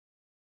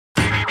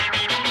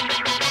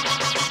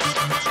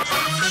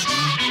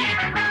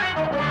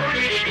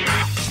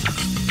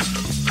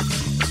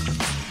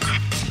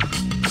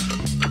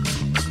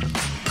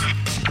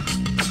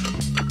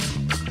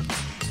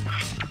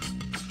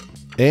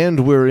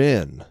And we're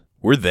in.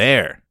 We're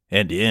there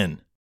and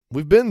in.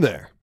 We've been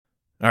there.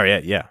 Oh,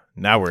 yeah.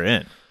 Now we're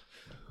in.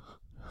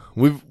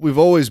 We've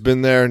always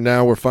been there.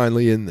 Now we're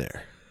finally in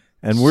there.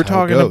 And we're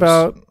talking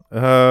about,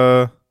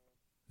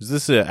 is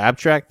this an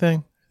abstract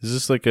thing? Is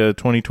this like a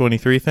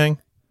 2023 thing?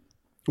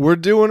 We're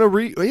doing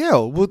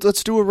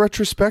let's do a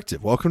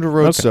retrospective. Welcome to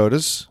Road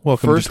Sodas.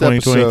 Welcome to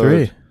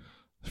 2023.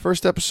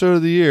 First episode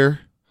of the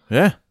year.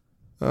 Yeah.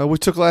 We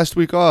took last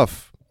week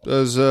off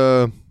as,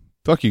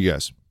 fuck you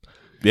guys.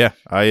 Yeah,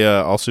 I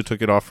also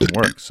took it off from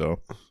work,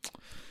 so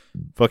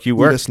fuck you,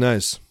 work. Ooh, that's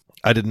nice.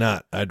 I did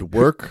not. I had to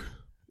work.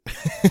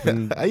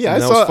 I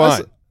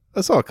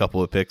saw a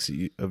couple of pics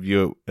of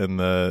you and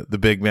the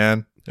big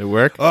man at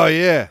work. Oh,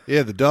 yeah.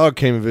 Yeah, the dog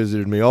came and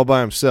visited me all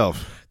by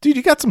himself. Dude,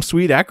 you got some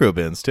sweet acro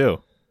bins,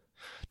 too.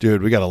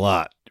 Dude, we got a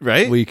lot.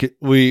 Right?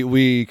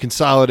 We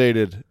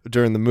consolidated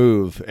during the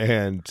move,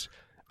 and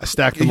I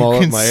stacked them all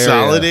up in my area.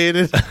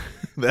 Consolidated?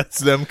 That's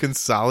them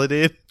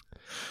consolidated?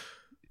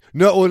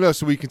 No.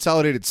 So we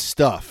consolidated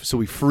stuff. So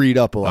we freed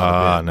up a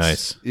lot of bins.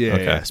 Nice. Yeah.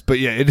 Okay. Yes. But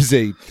yeah, it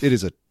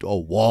is a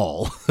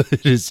wall.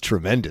 It is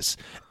tremendous.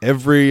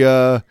 Every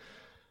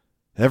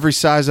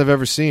size I've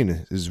ever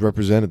seen is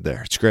represented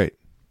there. It's great.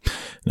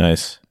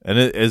 Nice. And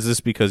is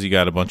this because you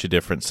got a bunch of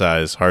different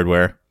size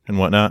hardware and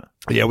whatnot?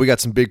 Yeah, we got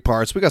some big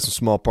parts. We got some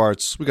small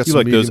parts. We got you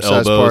some like those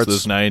medium-sized elbows, parts.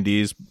 those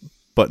 90s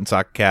button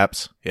socket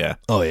caps. Yeah.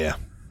 Oh yeah.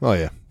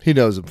 He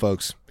knows them,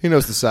 folks. He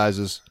knows the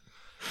sizes.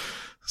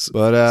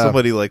 But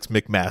somebody likes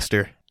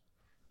McMaster.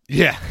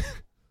 Yeah,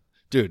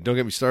 dude, don't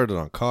get me started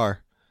on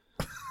car.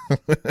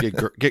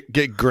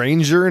 Get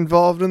Granger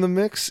involved in the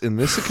mix in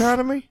this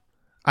economy.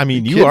 I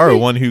mean, you are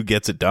one who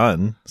gets it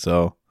done.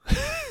 So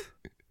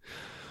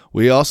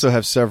we also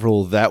have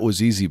several "that was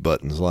easy"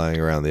 buttons lying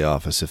around the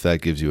office. If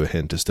that gives you a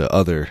hint as to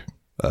other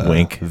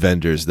wink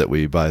vendors that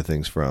we buy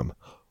things from,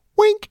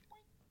 wink.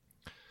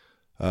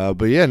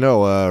 But yeah,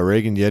 no.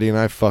 Reagan Yeti and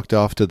I fucked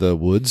off to the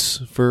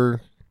woods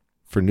for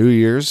New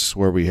Year's,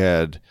 where we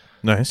had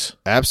nice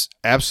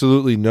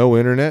absolutely no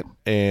internet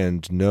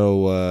and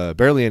no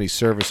barely any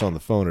service on the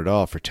phone at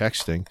all for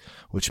texting,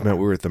 which meant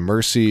we were at the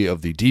mercy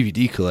of the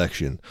DVD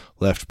collection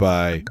left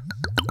by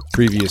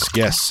previous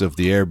guests of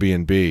the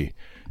Airbnb.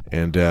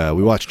 And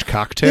we watched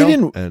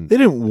Cocktail. They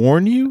didn't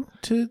warn you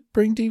to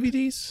bring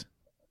DVDs?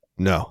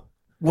 No.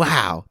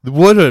 Wow.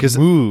 What a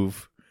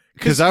move.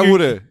 Because I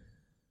would have.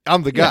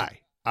 I'm the guy. Yeah.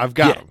 I've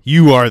got him.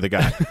 You are the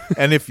guy.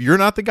 And if you're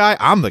not the guy,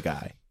 I'm the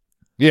guy.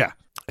 Yeah.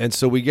 And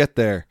so we get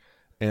there,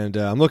 and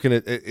I'm looking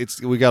at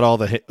it's. We got all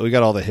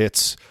the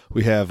hits.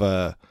 We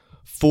have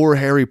 4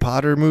 Harry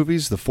Potter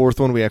movies. The 4th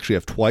one we actually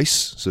have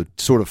twice, so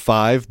sort of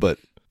 5, but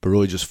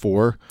really just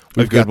 4.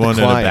 We've a good got one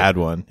and a bad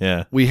one.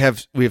 Yeah. We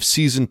have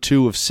season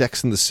 2 of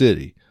Sex and the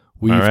City.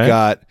 We've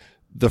got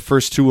the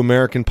first 2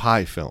 American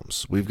Pie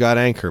films. We've got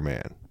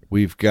Anchorman.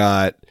 We've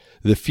got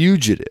The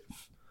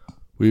Fugitive.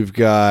 We've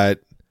got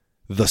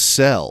The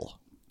Cell.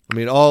 I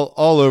mean,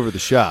 all over the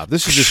shop.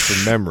 This is just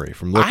from memory,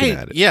 from looking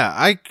at it. Yeah,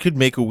 I could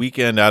make a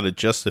weekend out of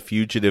just The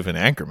Fugitive and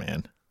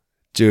Anchorman.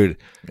 Dude.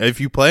 If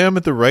you play them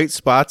at the right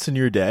spots in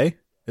your day,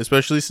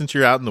 especially since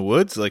you're out in the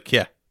woods,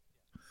 yeah.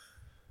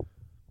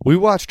 We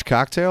watched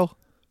Cocktail,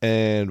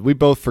 and we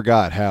both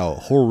forgot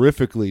how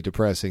horrifically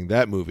depressing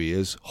that movie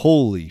is.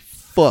 Holy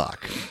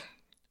fuck.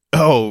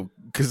 Oh,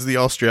 because the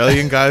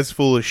Australian guy's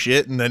full of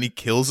shit, and then he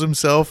kills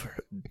himself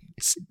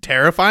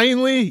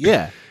terrifyingly?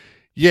 Yeah.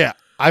 Yeah.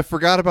 I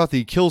forgot about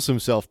the kills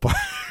himself part.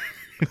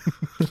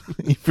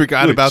 You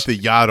forgot about the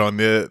yacht on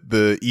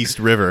the East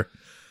River.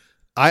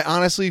 I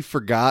honestly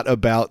forgot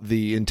about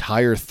the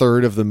entire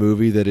third of the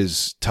movie that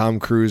is Tom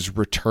Cruise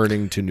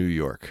returning to New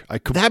York.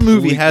 That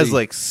movie has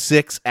like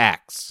 6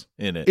 acts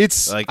in it.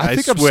 It's like I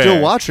think I'm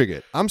still watching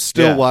it. I'm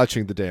still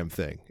watching the damn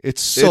thing.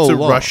 It's a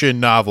long. Russian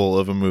novel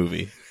of a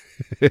movie.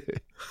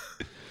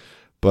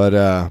 But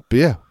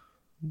yeah.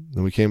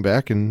 Then we came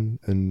back and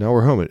now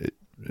we're home.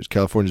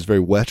 California's very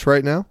wet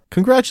right now.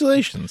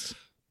 Congratulations.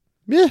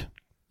 Yeah.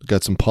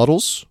 Got some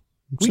puddles.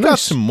 We got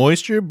some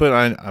moisture, but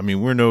I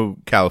mean, we're no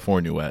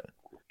California wet.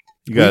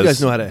 You guys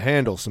know how to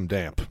handle some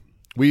damp.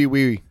 We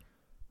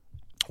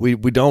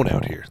don't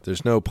out here.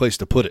 There's no place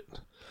to put it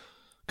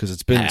because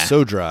it's been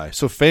so dry,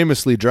 so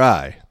famously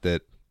dry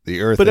that the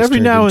earth has every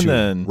turned now into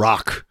and then,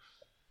 rock.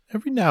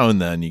 Every now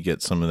and then you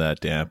get some of that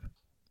damp.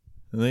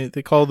 And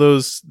they call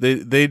those,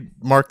 they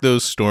mark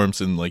those storms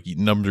in like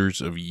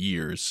numbers of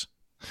years.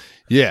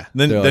 Yeah.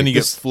 Then you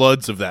get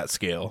floods of that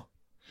scale.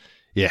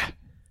 Yeah.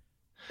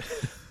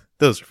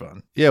 Those are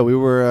fun. Yeah, we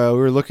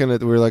were looking at.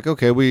 We were like,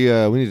 okay, we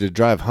need to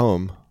drive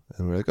home,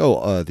 and we're like, oh,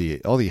 all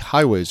the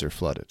highways are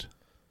flooded.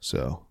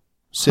 So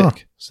sick. Huh.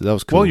 So that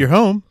was cool. Well, you're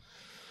home.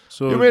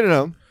 So you made it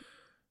home.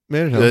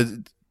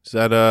 Is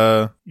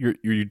that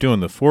you're doing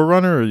the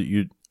 4Runner or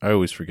you? I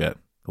always forget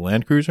the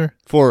Land Cruiser.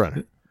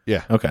 4Runner.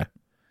 Yeah. Okay.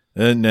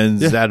 And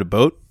is that a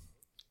boat?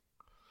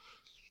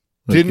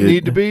 Didn't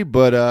need to be,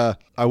 but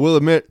I will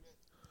admit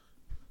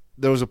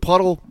there was a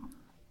puddle.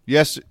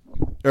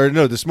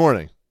 This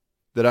morning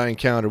that I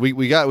encountered.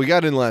 We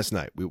got in last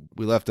night.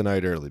 We left the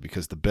night early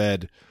because the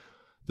bed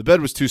The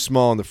bed was too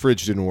small and the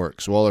fridge didn't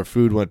work, so all our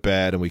food went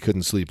bad and we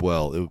couldn't sleep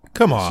well.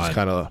 Come on. It's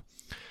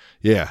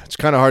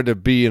kind of hard to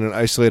be in an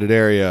isolated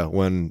area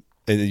when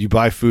and you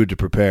buy food to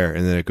prepare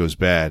and then it goes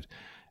bad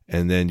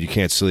and then you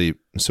can't sleep.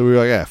 So we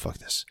were like, fuck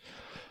this.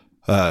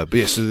 But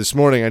yeah, so this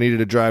morning I needed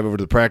to drive over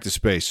to the practice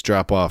space,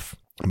 drop off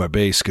my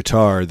bass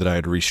guitar that I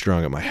had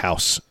restrung at my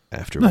house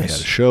after we had a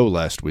show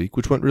last week,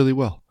 which went really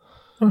well.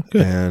 Oh,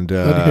 good. And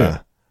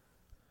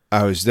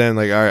I was then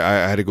like, all right,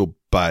 I had to go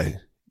buy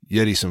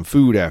Yeti some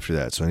food after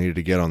that, so I needed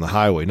to get on the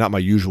highway, not my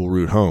usual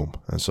route home.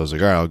 And so I was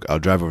like, all right, I'll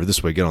drive over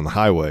this way, get on the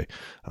highway.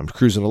 I'm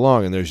cruising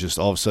along, and there's just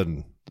all of a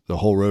sudden the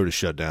whole road is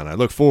shut down. I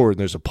look forward, and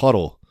there's a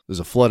puddle. There's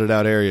a flooded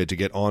out area to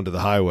get onto the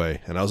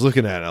highway. And I was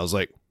looking at it, and I was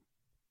like,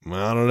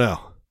 well, I don't know.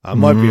 I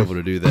might be able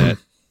to do that.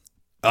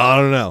 I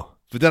don't know.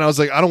 But then I was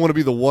like, I don't want to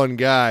be the one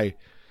guy.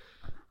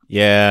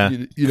 Yeah.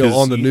 You know,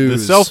 on the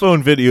news. The cell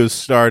phone videos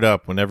start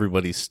up when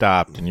everybody's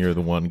stopped and you're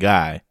the one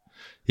guy.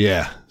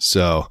 Yeah.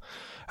 So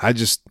I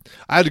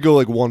had to go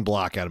like one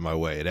block out of my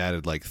way. It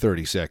added like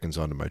 30 seconds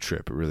onto my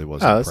trip. It really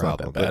wasn't a problem.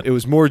 Not that bad. But it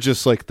was more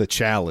just like the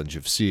challenge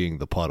of seeing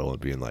the puddle and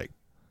being like,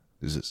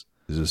 is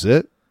this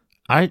it?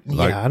 I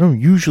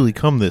don't usually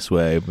come this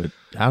way, but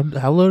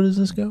how low does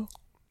this go?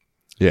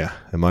 Yeah.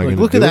 Am I going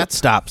to look at that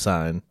stop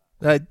sign?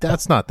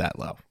 That's not that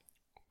low.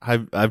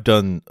 I've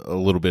done a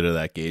little bit of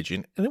that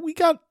gauging, and we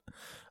got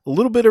a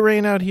little bit of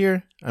rain out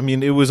here. I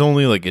mean, it was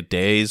only like a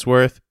day's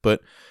worth,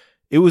 but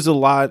it was a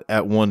lot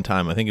at one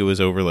time. I think it was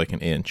over like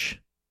an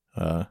inch,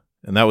 and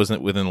that was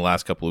within the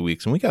last couple of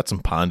weeks. And we got some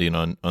ponding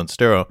on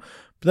Stero,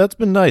 but that's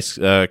been nice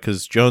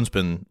because Joan's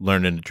been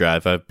learning to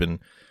drive. I've been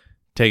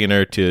taking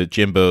her to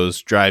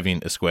Jimbo's driving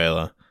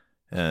Escuela,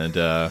 and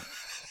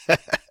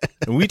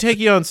we take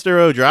you on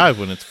Stero Drive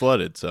when it's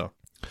flooded. So.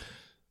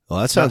 Well,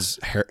 that sounds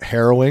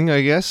harrowing,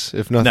 I guess,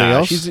 if nothing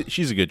else.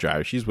 She's a good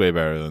driver. She's way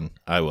better than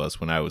I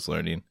was when I was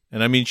learning.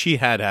 And I mean, she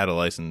had a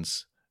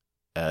license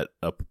at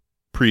a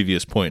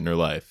previous point in her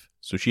life,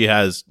 so she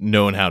has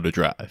known how to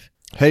drive.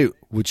 Hey,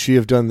 would she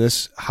have done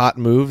this hot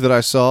move that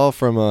I saw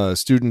from a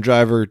student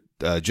driver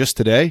just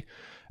today?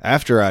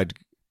 After I'd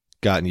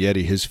gotten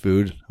Yeti his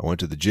food, I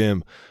went to the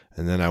gym,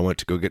 and then I went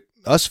to go get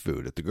us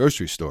food at the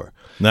grocery store.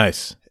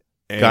 Nice.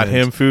 Got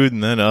him food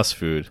and then us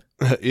food.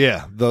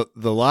 Yeah, the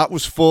lot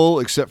was full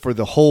except for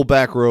the whole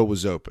back row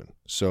was open.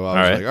 So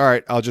I was like, all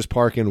right, I'll just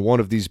park in one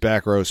of these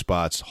back row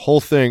spots.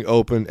 Whole thing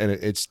open, and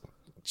it's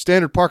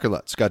standard parking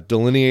lot. It's got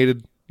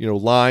delineated,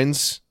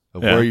 lines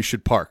of where you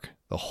should park.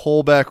 The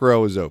whole back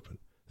row is open.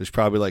 There's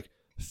probably like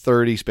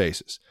 30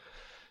 spaces.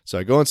 So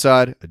I go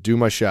inside, I do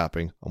my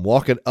shopping. I'm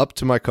walking up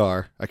to my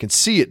car. I can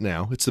see it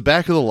now. It's the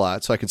back of the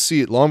lot, so I can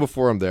see it long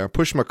before I'm there. I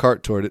push my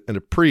cart toward it, and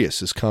a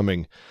Prius is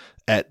coming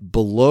at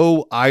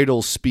below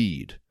idle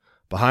speed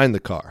behind the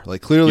car.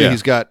 Like clearly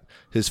he's got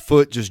his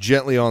foot just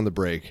gently on the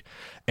brake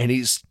and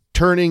he's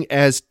turning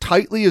as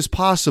tightly as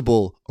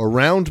possible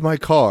around my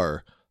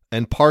car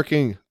and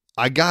parking,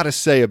 I gotta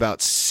say,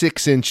 about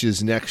 6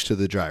 inches next to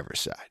the driver's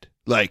side.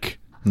 Like,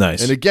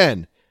 nice. And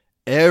again,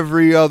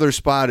 every other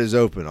spot is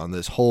open on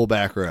this whole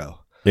back row.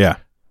 Yeah.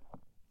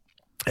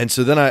 And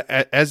so then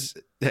as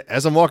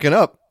I'm walking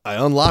up, I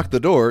unlock the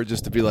door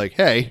just to be like,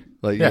 hey,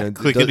 like,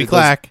 clickety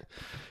clack.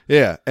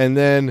 Yeah, and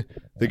then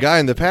the guy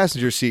in the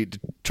passenger seat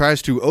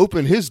tries to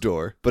open his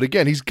door, but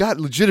again, he's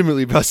got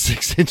legitimately about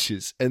 6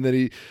 inches, and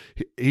then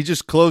he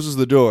just closes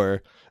the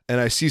door,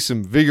 and I see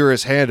some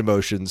vigorous hand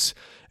motions,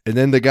 and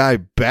then the guy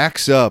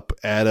backs up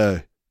at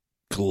a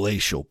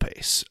glacial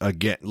pace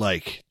again,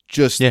 like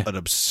just an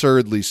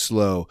absurdly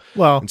slow.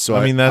 Well, and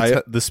so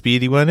that's the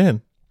speed he went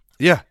in.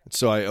 Yeah,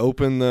 so I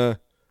open the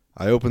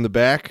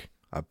back.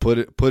 I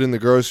put in the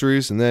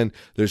groceries, and then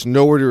there's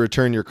nowhere to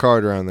return your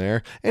cart around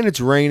there. And it's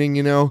raining,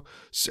 and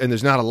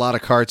there's not a lot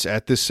of carts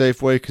at this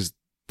Safeway because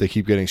they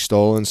keep getting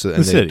stolen,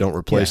 and they don't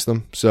replace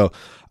them. So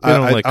I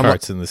don't like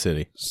carts in the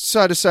city. So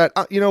I decide,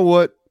 you know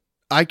what?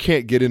 I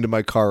can't get into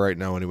my car right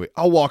now anyway.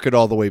 I'll walk it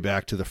all the way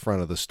back to the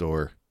front of the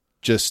store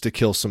just to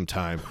kill some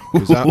time.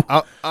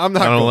 I'm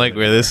not. I don't like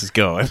where this is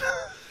going.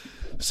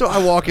 So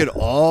I walk it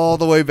all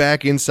the way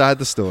back inside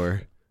the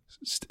store.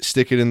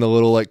 Stick it in the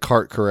little like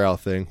cart corral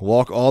thing,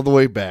 walk all the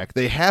way back.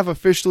 They have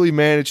officially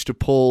managed to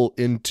pull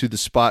into the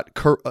spot.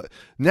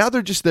 Now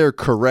they're just there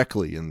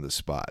correctly in the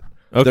spot.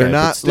 Okay, they're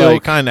not but still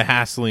like, kind of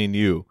hassling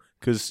you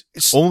because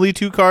only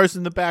 2 cars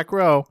in the back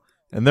row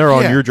and they're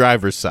on your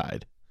driver's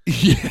side.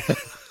 Yeah.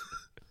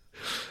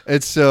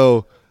 And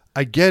so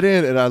I get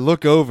in and I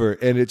look over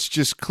and it's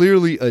just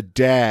clearly a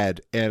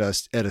dad and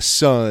a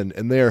son,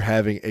 and they are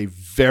having a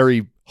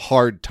very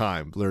hard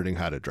time learning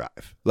how to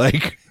drive.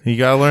 Like, you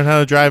gotta learn how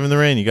to drive in the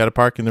rain. You gotta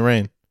park in the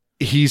rain.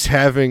 He's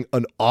having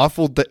an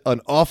awful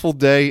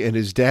day, and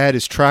his dad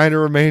is trying to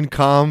remain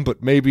calm,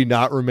 but maybe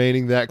not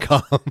remaining that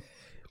calm.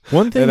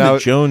 One thing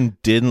that Joan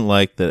didn't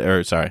like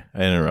sorry,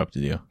 I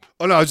interrupted you.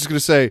 Oh, no, I was just going to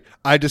say,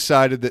 I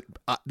decided that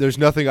there's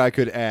nothing I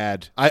could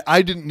add.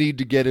 I didn't need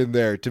to get in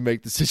there to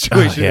make the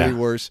situation any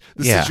worse.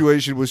 The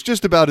situation was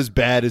just about as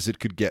bad as it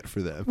could get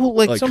for them. Well,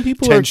 like some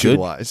people are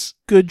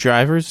good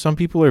drivers. Some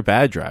people are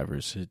bad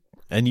drivers.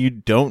 And you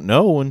don't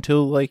know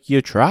until, like,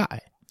 you try.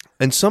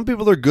 And some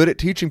people are good at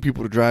teaching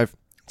people to drive.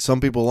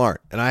 Some people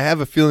aren't. And I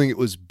have a feeling it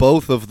was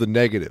both of the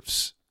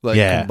negatives,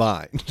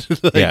 combined.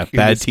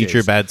 Bad teacher,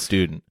 case. Bad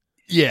student.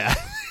 Yeah.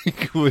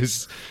 It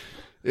was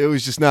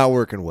just not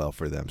working well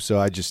for them. So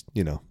I just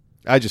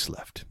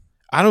left.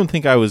 I don't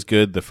think I was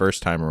good the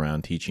first time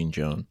around teaching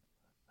Joan.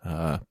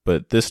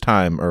 But this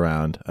time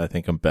around, I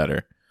think I'm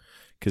better.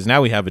 Because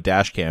now we have a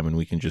dash cam and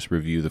we can just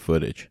review the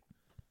footage.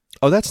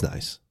 Oh, that's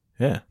nice.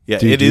 Yeah.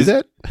 Do you do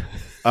that?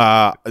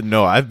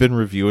 No, I've been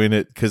reviewing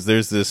it because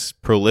there's this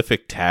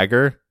prolific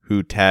tagger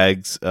who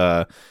tags.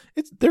 They're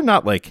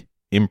not like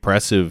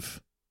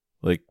impressive,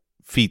 like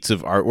feats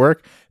of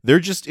artwork. They're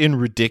just in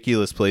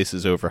ridiculous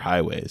places over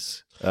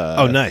highways.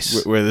 Oh,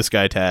 nice. Where this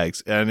guy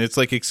tags, and it's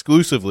like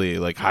exclusively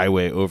like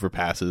highway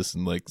overpasses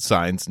and like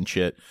signs and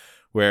shit.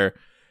 Where,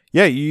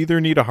 yeah, you either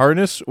need a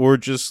harness or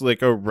just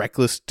like a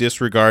reckless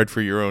disregard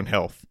for your own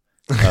health.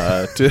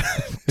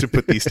 To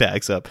put these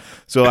tags up.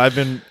 So I've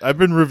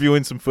been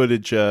reviewing some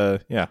footage,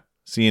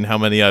 seeing how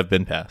many I've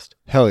been past.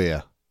 Hell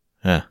yeah.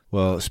 Yeah.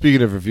 Well,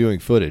 speaking of reviewing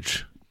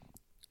footage,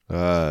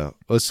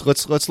 let's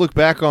look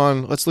back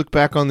on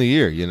the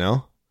year, you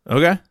know?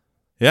 Okay.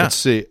 Yeah. Let's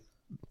see.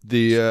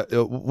 The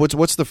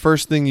what's the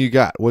first thing you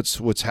got?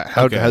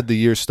 How'd the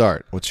year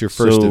start? What's your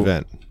first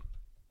event?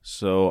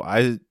 So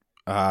I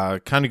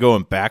kind of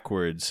going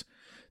backwards.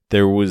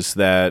 There was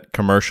that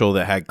commercial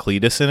that had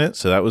Cletus in it.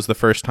 So that was the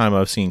first time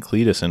I've seen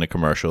Cletus in a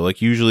commercial.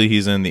 Like usually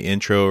he's in the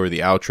intro or the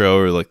outro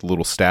or like the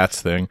little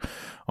stats thing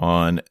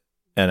on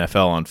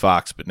NFL on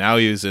Fox. But now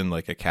he was in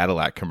like a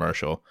Cadillac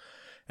commercial.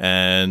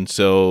 And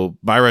so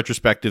my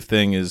retrospective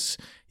thing is,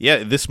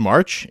 this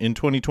March in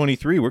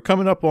 2023, we're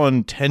coming up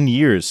on 10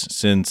 years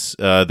since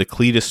the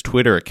Cletus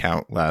Twitter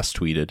account last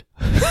tweeted.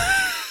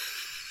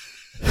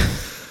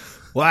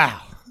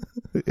 Wow.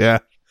 Yeah.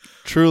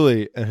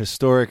 Truly an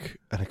historic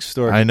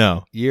I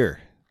know.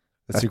 year.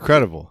 That's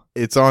incredible.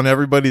 It's on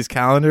everybody's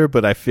calendar,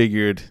 but I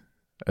figured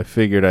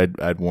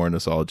I'd warn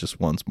us all just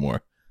once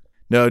more.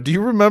 No, do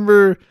you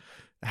remember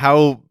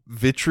how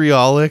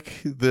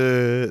vitriolic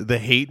the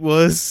hate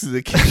was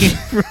that came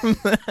from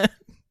that?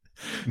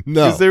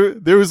 No. Because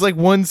there was like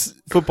one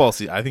football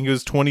season, I think it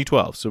was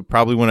 2012, so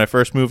probably when I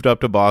first moved up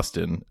to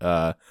Boston,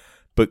 but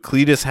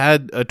Cletus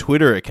had a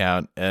Twitter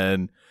account,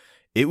 and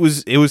it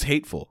was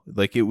hateful.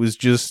 Like, it was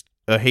just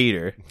a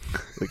hater.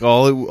 Like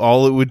all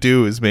it would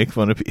do is make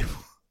fun of people.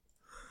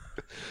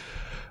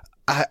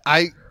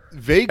 I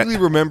vaguely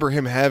remember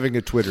him having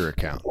a Twitter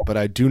account, but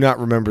I do not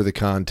remember the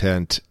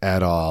content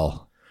at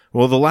all.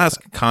 Well, the last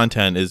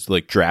content is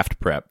like draft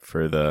prep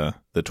for the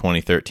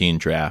 2013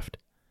 draft.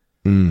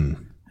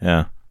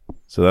 Yeah.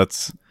 So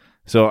that's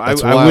a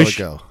while I wish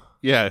ago.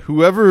 Yeah,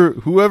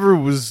 whoever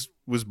was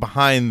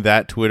behind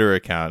that Twitter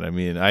account, I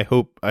mean, I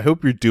hope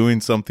you're doing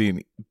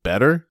something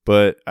better,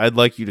 but I'd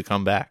like you to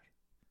come back.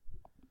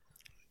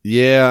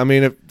 Yeah, I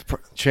mean,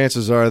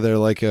 chances are they're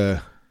like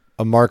a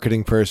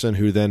marketing person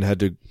who then had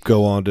to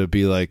go on to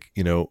be like,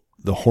 you know,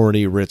 the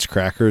horny Ritz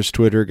Crackers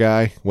Twitter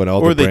guy when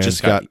all the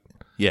brands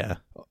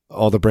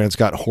all the brands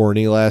got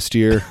horny last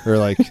year, or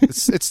like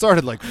it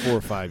started like 4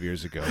 or 5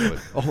 years ago.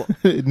 But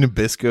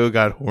Nabisco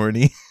got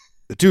horny.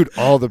 Dude,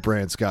 all the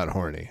brands got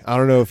horny. I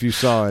don't know if you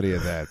saw any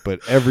of that, but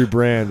every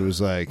brand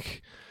was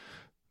like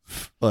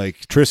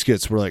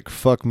Triscuits were like,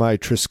 fuck my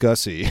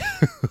Triscussie.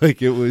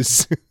 Like, it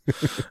was.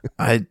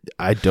 I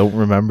don't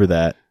remember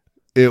that.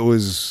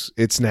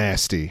 It's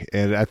nasty,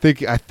 and I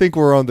think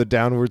we're on the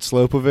downward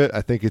slope of it.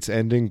 I think it's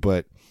ending,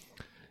 but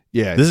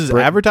yeah, this is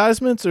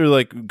advertisements or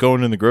like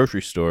going in the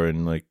grocery store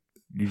and like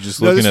you're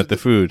just looking at the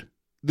food.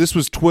 This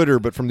was Twitter,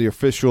 but from the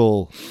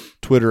official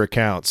Twitter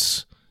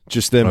accounts,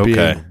 just them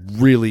being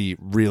really,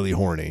 really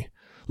horny.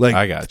 Like,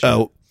 I got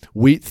you.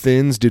 Wheat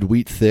Thins did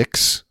Wheat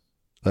Thicks,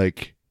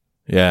 like,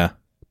 yeah,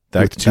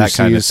 that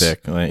kind of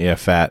thick, like,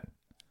 fat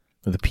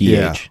with a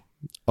pH,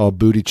 all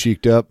booty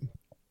cheeked up.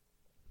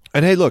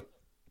 And hey, look,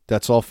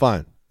 that's all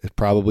fine. It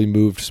probably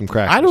moved some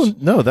crackers. I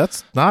don't know.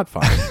 That's not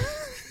fine.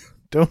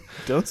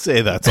 Don't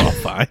say that's all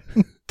fine.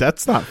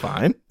 That's not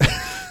fine.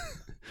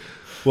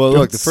 Well,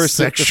 look, the first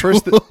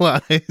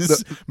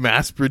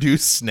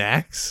mass-produced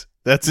snacks.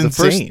 That's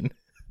insane.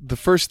 The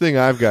first thing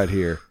I've got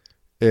here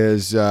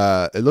is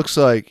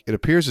it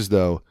appears as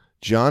though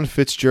John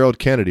Fitzgerald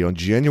Kennedy on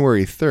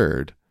January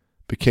 3rd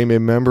became a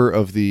member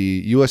of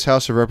the U.S.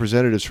 House of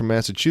Representatives from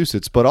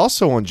Massachusetts, but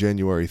also on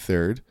January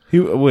 3rd.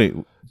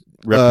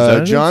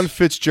 John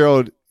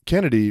Fitzgerald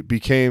Kennedy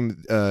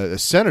became a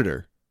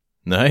senator.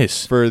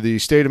 Nice. For the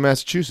state of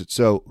Massachusetts.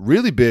 So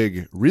really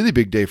big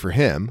day for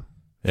him.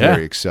 Yeah.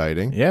 Very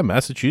exciting. Yeah,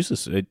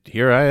 Massachusetts.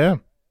 Here I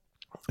am.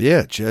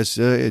 Yeah, just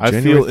I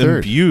January feel 3rd.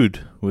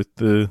 Imbued with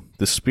the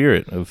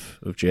spirit of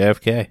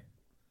JFK.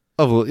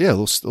 Oh, well, yeah, a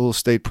little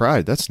state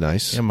pride. That's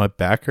nice. Yeah, my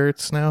back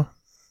hurts now.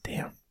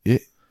 Damn.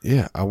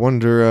 Yeah. I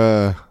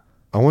wonder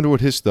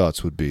what his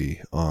thoughts would be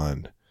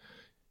on,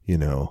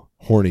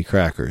 horny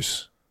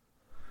crackers.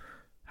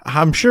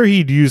 I'm sure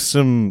he'd use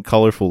some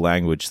colorful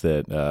language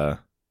that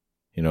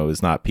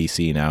is not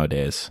PC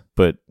nowadays.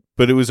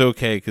 But it was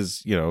okay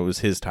because, it was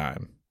his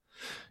time.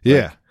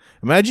 Yeah.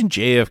 Imagine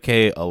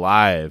JFK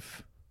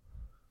alive,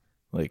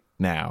 like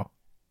now,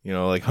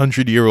 like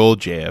 100-year-old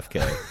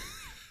JFK.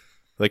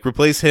 Like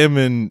replace him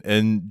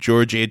and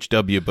George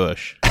H.W.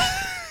 Bush.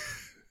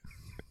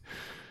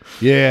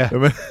 Yeah.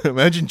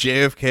 Imagine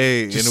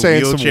JFK just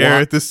in a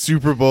wheelchair at the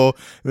Super Bowl.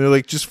 And they're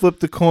like, just flip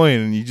the coin,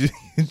 and it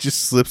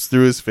just slips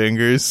through his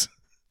fingers.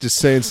 Just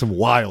saying some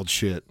wild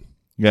shit.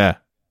 Yeah.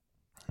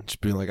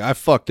 Just being like, I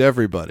fucked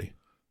everybody.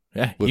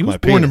 Yeah, he was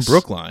born in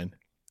Brookline.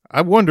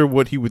 I wonder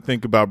what he would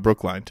think about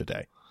Brookline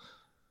today.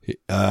 He'd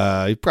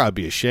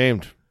probably be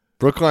ashamed.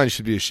 Brookline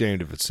should be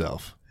ashamed of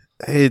itself.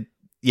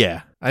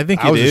 Yeah, I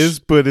think it is,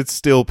 but it's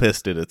still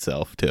pissed at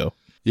itself, too.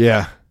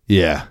 Yeah.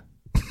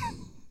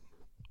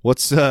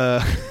 What's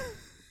your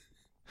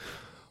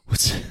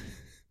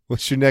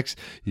next?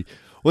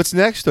 What's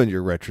next on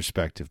your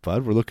retrospective,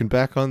 bud? We're looking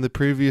back on the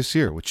previous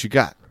year. What you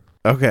got?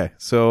 Okay,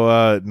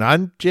 so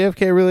non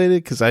JFK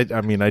related, because I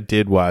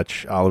did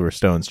watch Oliver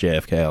Stone's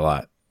JFK a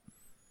lot.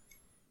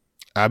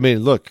 I mean,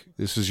 look,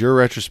 this is your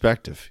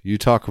retrospective. You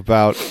talk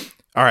about.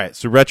 All right,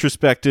 so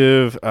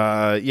retrospective.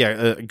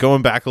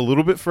 Going back a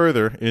little bit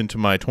further into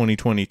my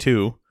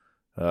 2022.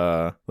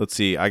 Let's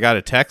see. I got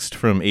a text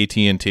from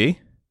AT&T.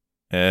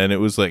 And it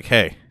was like,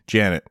 "Hey,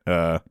 Janet,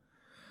 come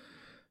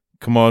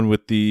on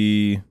with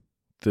the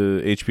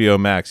HBO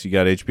Max. You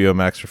got HBO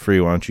Max for free.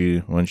 Why don't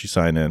you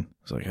sign in?" I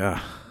was like,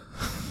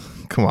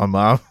 come on,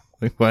 Mom.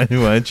 Like, why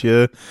don't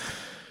you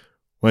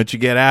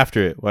get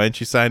after it? Why don't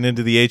you sign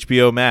into the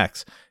HBO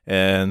Max?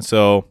 And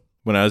so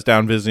when I was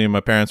down visiting my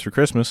parents for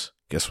Christmas,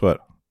 guess what?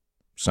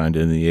 Signed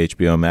into the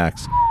HBO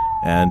Max,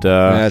 and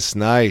that's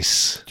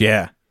nice.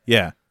 Yeah.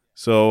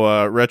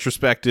 So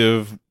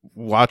retrospective,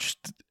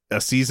 watched a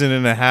season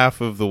and a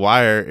half of The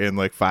Wire in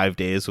like 5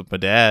 days with my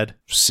dad.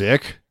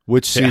 Sick.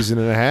 Which season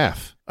and a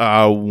half?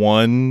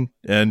 1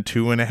 and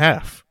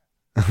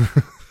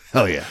 2.5.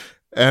 Hell yeah.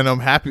 And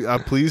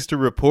I'm pleased to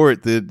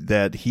report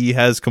that he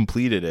has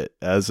completed it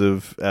as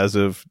of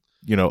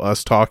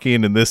us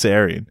talking in this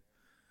airing.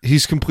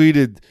 He's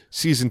completed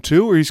season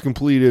 2, or he's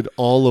completed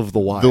all of The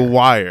Wire? The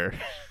Wire.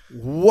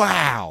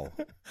 Wow.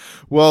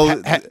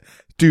 Well,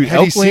 dude,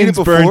 Elk Lane's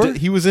burned.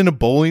 He was in a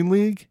bowling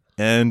league.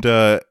 And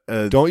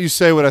don't you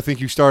say what I think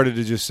you started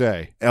to just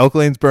say. Elk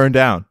Lane's burned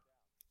down.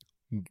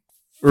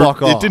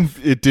 Fuck off.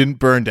 It didn't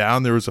burn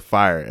down. There was a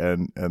fire,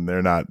 and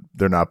they're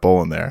not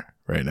bowling there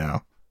right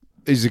now.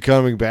 Is it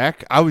coming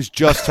back? I was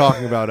just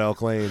talking about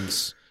Elk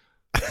Lane's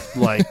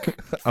like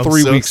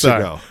 3 weeks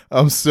ago.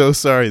 I'm so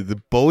sorry.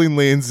 The bowling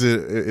lanes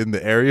in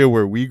the area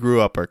where we grew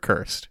up are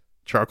cursed.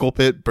 Charcoal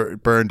pit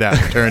burned down,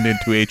 turned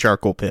into a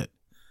charcoal pit.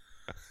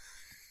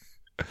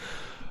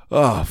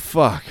 Oh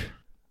fuck.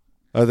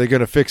 Are they going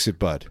to fix it,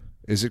 bud?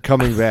 Is it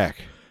coming back?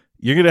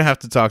 You're going to have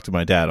to talk to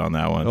my dad on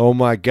that one. Oh,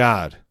 my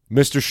God.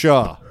 Mr.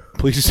 Shaw,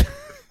 please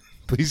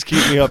keep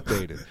me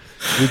updated.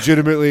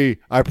 Legitimately,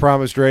 I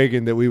promised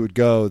Reagan that we would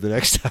go the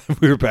next time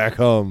we were back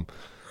home.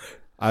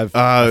 I've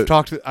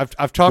talked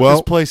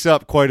this place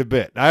up quite a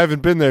bit. I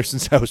haven't been there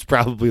since I was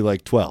probably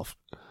like 12.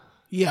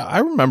 Yeah, I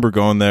remember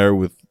going there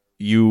with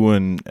you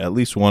and at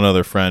least one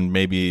other friend,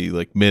 maybe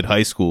like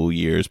mid-high school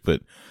years,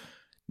 but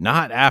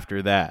not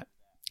after that.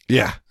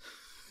 Yeah.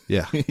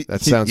 Yeah,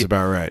 that sounds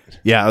about right.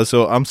 Yeah,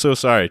 so I'm so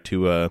sorry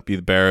to be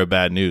the bearer of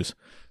bad news.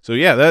 So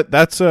yeah,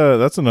 that's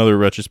another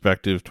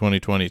retrospective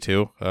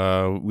 2022.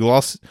 We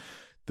lost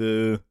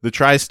the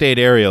tri-state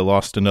area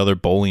lost another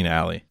bowling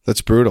alley.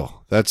 That's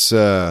brutal. That's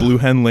Blue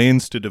Hen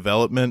Lanes to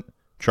development,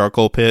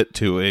 Charcoal Pit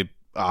to a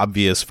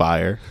obvious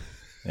fire,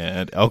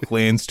 and Elk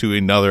Lanes to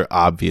another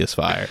obvious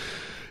fire.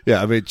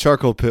 Yeah, I mean,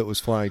 Charcoal Pit was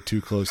flying too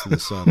close to the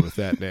sun with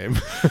that name.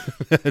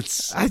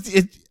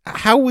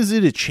 How was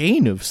it a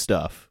chain of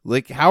stuff?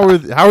 Like, how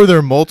are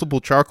there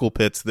multiple charcoal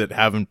pits that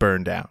haven't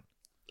burned down?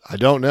 I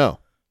don't know.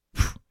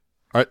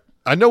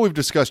 I know we've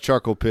discussed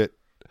Charcoal Pit.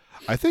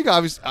 I think,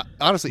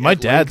 honestly, my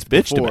dad's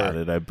bitched about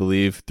it, I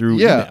believe,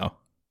 through email.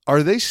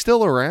 Are they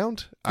still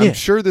around? I'm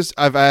sure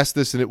I've asked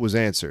this and it was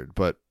answered,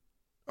 but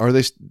are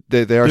they?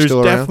 They are There's still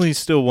around. There's definitely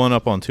still one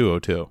up on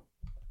 202.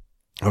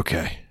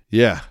 Okay,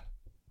 yeah,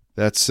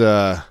 that's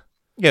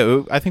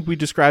Yeah, I think we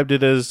described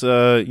it as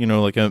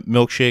like a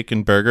milkshake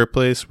and burger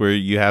place where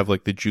you have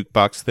like the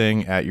jukebox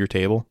thing at your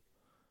table.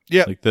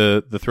 Yeah, like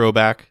the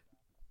throwback.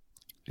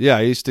 Yeah,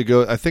 I used to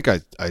go. I think I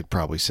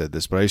probably said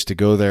this, but I used to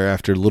go there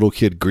after little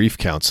kid grief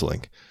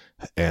counseling,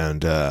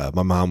 and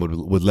my mom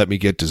would let me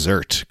get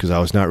dessert because I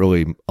was not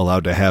really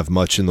allowed to have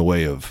much in the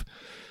way of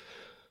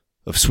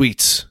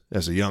sweets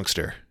as a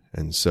youngster,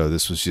 and so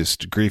this was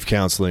just grief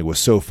counseling was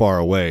so far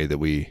away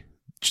that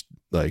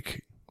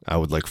I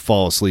would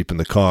fall asleep in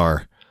the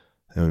car,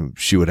 and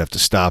she would have to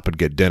stop and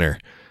get dinner,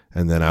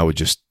 and then I would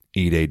just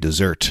eat a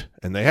dessert,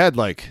 and they had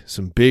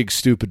some big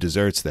stupid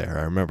desserts there.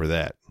 I remember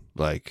that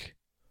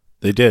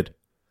They did.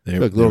 They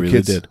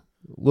really did.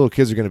 Little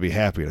kids are going to be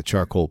happy at a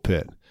Charcoal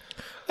Pit.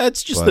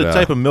 That's just the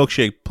type of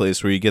milkshake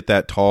place where you get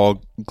that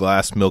tall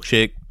glass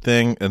milkshake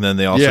thing, and then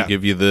they also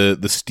give you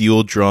the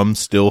steel drum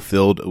still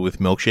filled with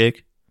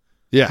milkshake.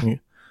 Yeah,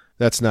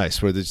 that's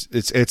nice. Where there's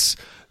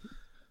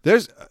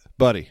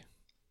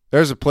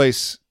a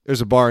place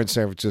there's a bar in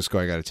San Francisco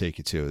I got to take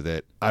you to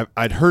that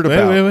I'd heard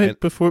about. Wait.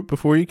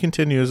 Before you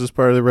continue, is this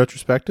part of the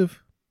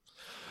retrospective?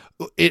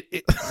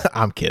 It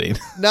I'm kidding.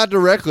 Not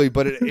directly,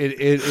 but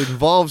it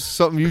involves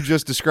something you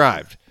just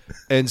described.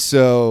 And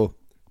so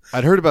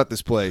I'd heard about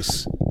this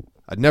place.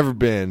 I'd never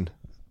been.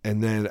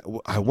 And then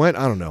I went,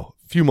 I don't know,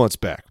 a few months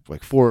back,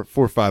 like four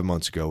or 5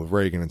 months ago with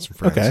Reagan and some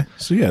friends. Okay.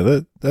 So, yeah,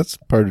 that's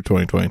part of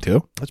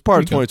 2022. That's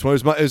part of 2020.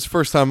 It was the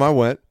first time I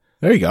went.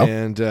 There you go.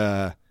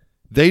 And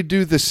they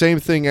do the same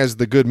thing as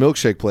the good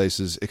milkshake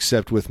places,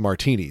 except with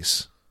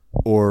martinis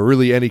or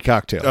really any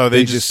cocktail. Oh,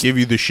 they just give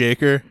you the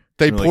shaker?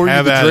 They pour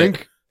you the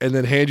drink and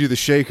then hand you the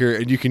shaker,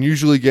 and you can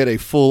usually get a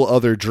full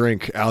other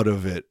drink out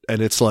of it, and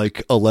it's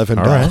like $11.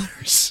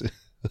 Right.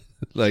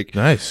 Like,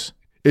 nice.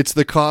 It's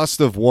the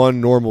cost of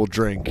one normal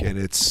drink, and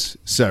it's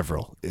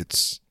several.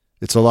 It's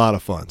a lot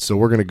of fun. So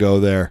we're gonna go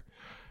there,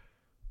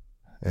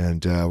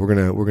 and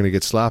we're gonna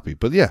get sloppy.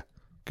 But yeah,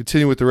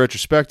 continue with the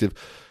retrospective.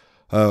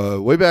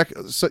 Way back,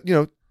 so,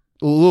 a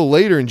little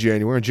later in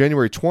January, on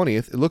January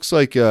 20th, it looks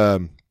like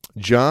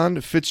John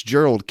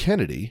Fitzgerald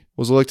Kennedy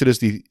was elected as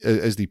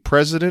the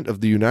president of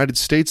the United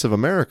States of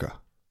America.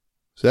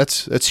 So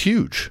that's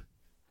huge.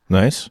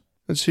 Nice.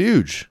 That's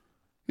huge.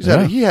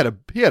 He had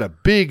a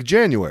big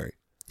January.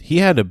 He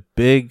had a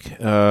big, he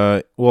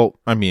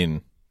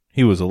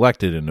was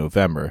elected in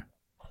November,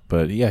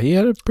 but yeah, he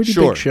had a pretty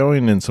big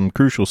showing in some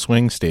crucial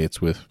swing states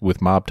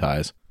with mob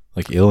ties,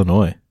 like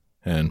Illinois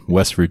and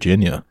West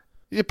Virginia.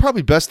 Yeah,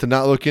 probably best to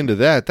not look into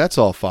that. That's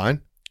all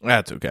fine.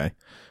 That's okay.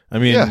 I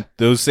mean,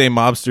 those same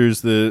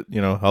mobsters that,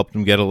 helped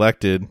him get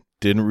elected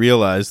didn't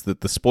realize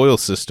that the spoil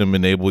system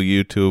enabled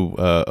you to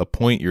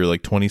appoint your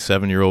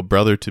 27-year-old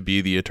brother to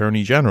be the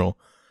attorney general.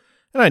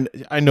 And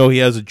I know he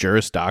has a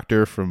Juris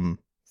Doctor from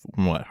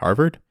what,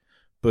 Harvard?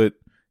 But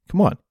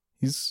come on,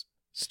 he's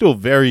still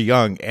very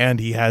young and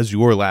he has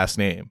your last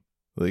name.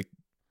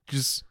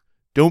 Just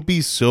don't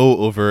be so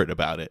overt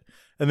about it.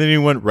 And then he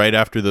went right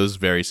after those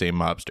very same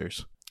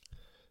mobsters.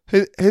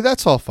 Hey,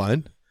 that's all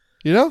fine.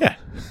 Yeah,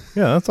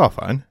 that's all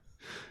fine.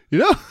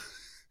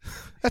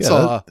 That's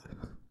all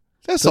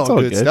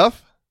good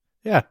stuff.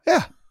 Yeah.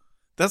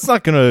 That's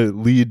not going to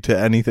lead to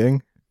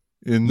anything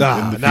in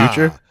the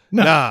future.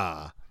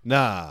 Nah.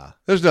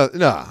 There's no.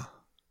 Nah.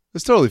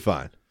 It's totally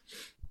fine.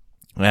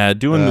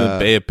 Doing the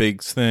Bay of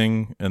Pigs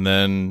thing, and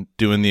then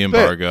doing the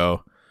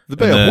embargo. The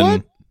Bay of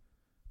what?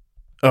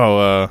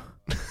 Oh,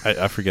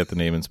 I forget the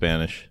name in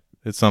Spanish.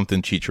 It's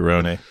something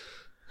chicharrone.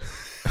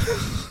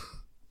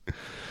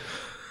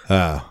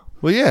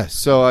 Well, yeah.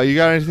 So you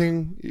got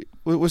anything?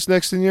 What's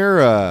next in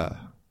your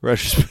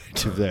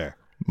retrospective there?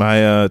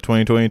 My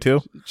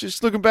 2022?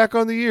 Just looking back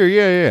on the year.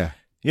 Yeah.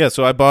 Yeah,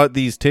 so I bought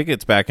these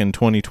tickets back in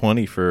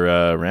 2020 for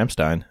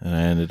Rammstein, and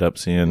I ended up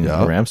seeing a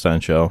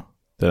Rammstein show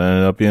that I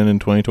ended up being in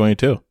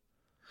 2022.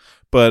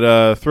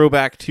 But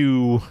throwback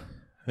to,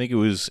 I think it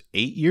was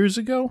 8 years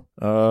ago,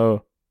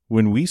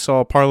 when we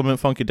saw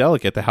Parliament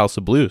Funkadelic at the House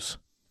of Blues.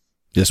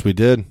 Yes, we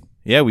did.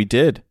 Yeah, we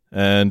did.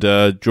 And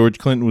George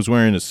Clinton was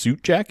wearing a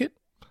suit jacket.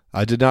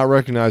 I did not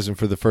recognize him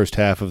for the first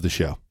half of the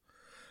show.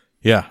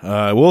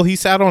 Yeah, well, he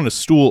sat on a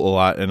stool a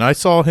lot, and I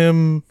saw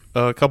him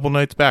a couple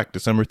nights back,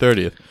 December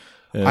 30th.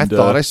 And, I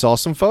thought I saw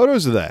some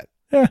photos of that.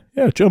 Yeah,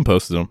 Joan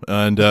posted them.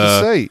 And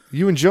say,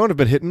 you and Joan have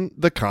been hitting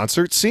the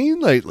concert scene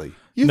lately.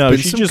 You've been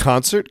some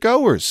concert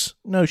goers.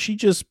 No, she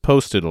just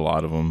posted a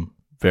lot of them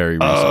very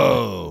recently.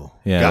 Oh,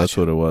 yeah, gotcha. That's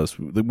what it was.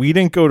 We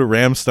didn't go to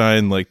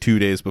Rammstein 2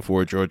 days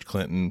before George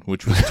Clinton,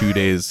 which was 2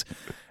 days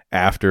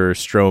after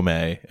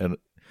Stromae. And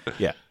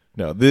yeah,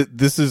 no,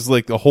 this is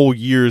a whole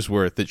year's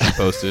worth that she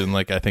posted in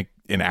I think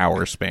an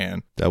hour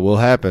span. That will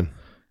happen.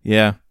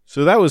 Yeah.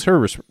 So that was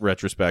her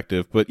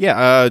retrospective. But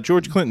yeah,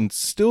 George Clinton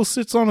still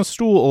sits on a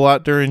stool a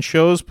lot during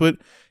shows, but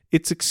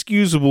it's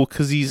excusable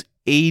because he's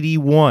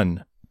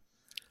 81.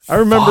 I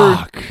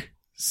remember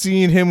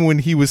seeing him when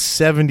he was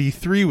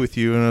 73 with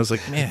you, and I was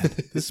like, man,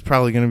 this is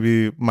probably going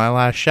to be my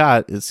last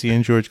shot at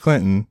seeing George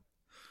Clinton.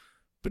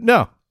 But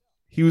no,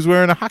 he was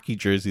wearing a hockey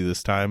jersey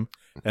this time,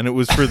 and it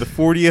was for the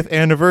 40th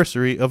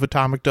anniversary of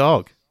Atomic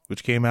Dog,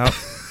 which came out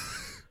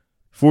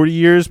 40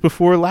 years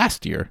before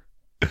last year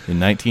in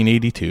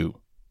 1982.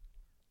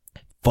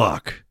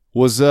 Fuck.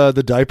 Was the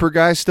diaper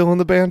guy still in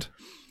the band?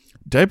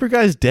 Diaper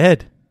guy's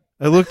dead.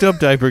 I looked up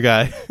diaper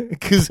guy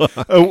because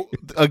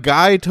a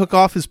guy took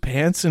off his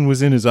pants and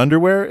was in his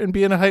underwear and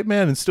being a hype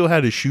man and still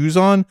had his shoes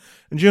on.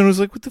 And Joan was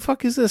like, what the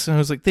fuck is this? And I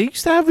was like, they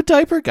used to have a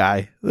diaper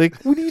guy.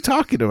 What are you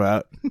talking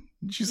about?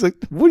 She's like,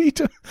 what are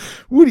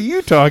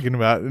you talking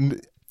about?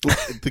 And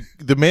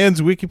the man's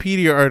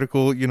Wikipedia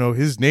article,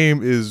 his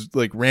name is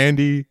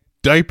Randy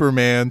Diaper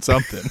Man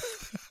something.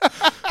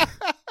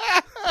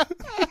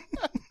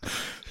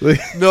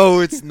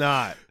 No, it's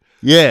not.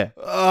 Yeah.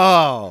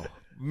 Oh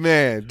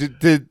man,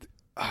 did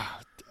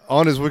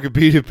on his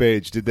Wikipedia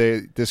page did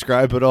they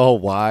describe at all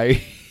why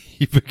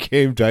he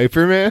became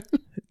Diaper Man?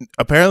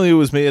 Apparently, it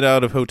was made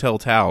out of hotel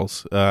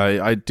towels.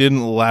 I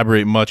didn't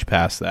elaborate much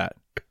past that.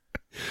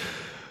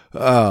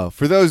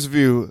 For those of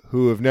you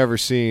who have never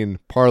seen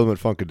Parliament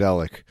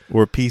Funkadelic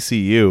or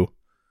PCU,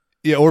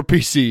 or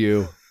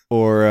PCU,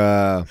 or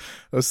I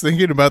was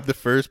thinking about the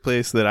first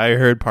place that I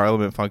heard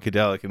Parliament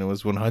Funkadelic, and it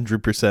was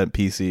 100%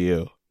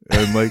 PCU.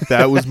 And like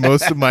that was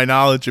most of my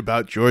knowledge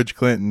about George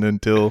Clinton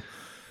until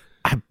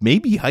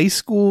maybe high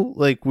school,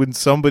 like when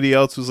somebody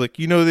else was like,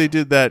 they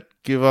did that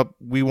 "Give Up,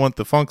 We Want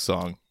the Funk"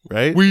 song,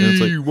 right?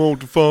 We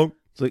want the funk.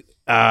 It's like,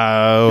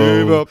 oh,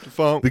 Give up the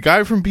funk. the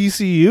guy from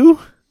BCU?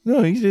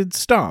 No, he did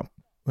Stomp.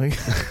 Like,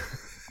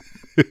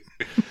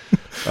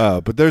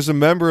 but there's a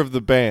member of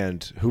the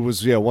band who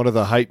was one of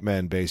the hype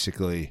men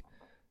basically,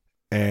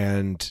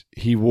 and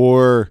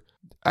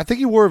I think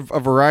he wore a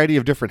variety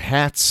of different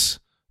hats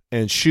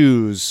and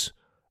shoes,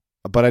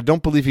 but I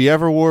don't believe he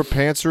ever wore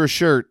pants or a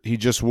shirt. He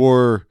just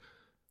wore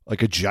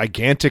like a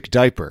gigantic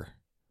diaper,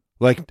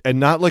 and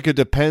not like a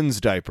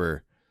Depends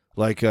diaper,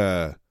 like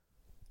a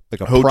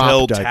hotel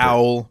prop diaper.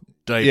 towel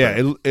diaper.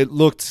 Yeah, it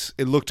looked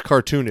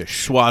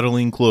cartoonish,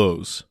 swaddling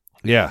clothes.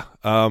 Yeah,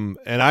 and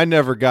I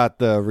never got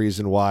the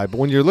reason why. But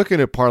when you're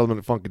looking at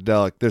Parliament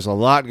Funkadelic, there's a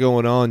lot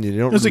going on. You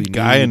don't. There's really a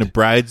guy need. in a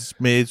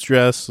bridesmaid's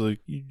dress. Like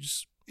you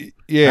just.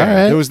 Yeah,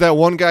 right. There was that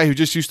one guy who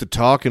just used to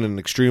talk in an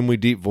extremely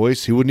deep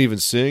voice. He wouldn't even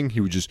sing.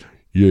 He would just,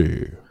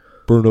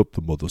 burn up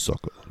the mother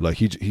sucker. Like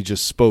he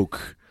just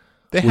spoke.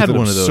 They had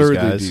one of those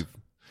guys. Deep.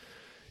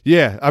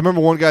 Yeah, I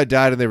remember one guy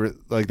died, and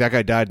that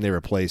guy died, and they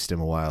replaced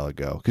him a while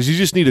ago because you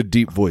just need a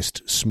deep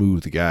voiced,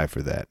 smooth guy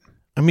for that.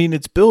 I mean,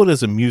 it's billed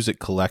as a music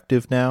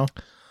collective now,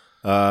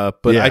 but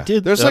yeah. I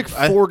did. There's like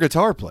 4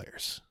 guitar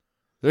players.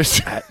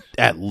 There's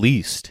at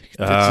least.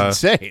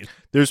 That's insane.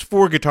 There's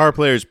 4 guitar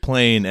players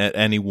playing at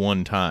any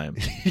one time.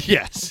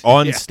 Yes.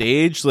 On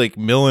stage, like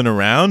milling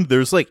around,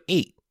 there's like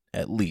 8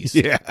 at least.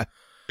 Yeah.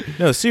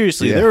 No,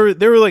 seriously, Yeah.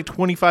 there were like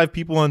 25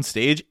 people on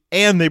stage,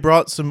 and they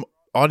brought some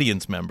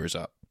audience members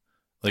up,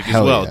 like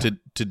Hell as well yeah.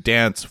 to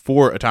dance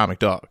for Atomic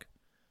Dog.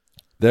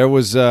 There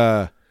was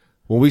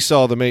when we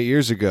saw them 8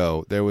 years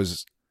ago, there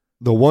was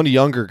the one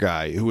younger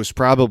guy who was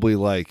probably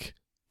like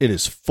in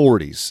his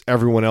 40s.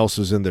 Everyone else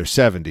was in their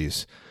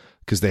 70s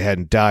because they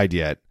hadn't died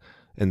yet.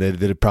 And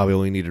they probably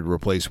only needed to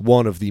replace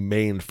one of the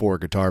main 4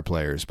 guitar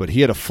players. But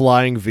he had a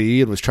flying V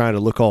and was trying to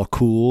look all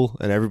cool,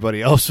 and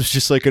everybody else was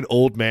just like an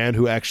old man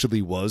who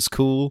actually was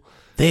cool.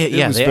 They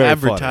very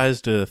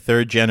advertised a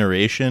 3rd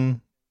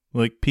generation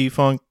like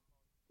P-Funk,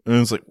 and it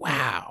was like,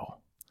 wow,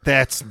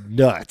 That's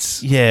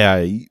nuts.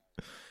 yeah.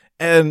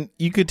 And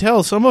you could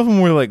tell some of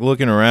them were like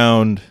looking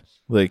around,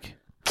 like,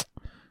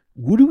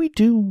 what do we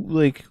do,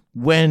 like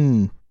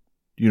when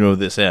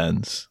this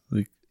ends?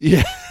 Like,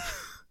 Yeah.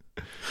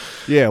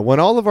 Yeah, when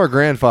all of our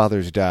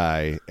grandfathers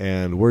die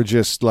and we're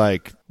just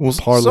like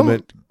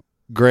Parliament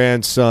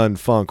grandson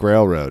Funk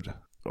Railroad.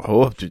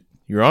 oh,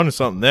 you're onto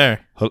something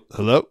there.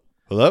 Hello?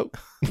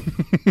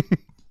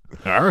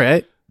 All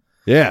right,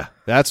 Yeah,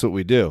 that's what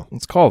we do.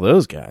 let's call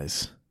those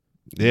guys.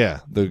 Yeah,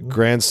 the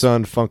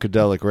grandson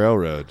Funkadelic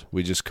Railroad.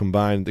 We just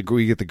combine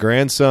we get the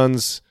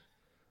grandsons.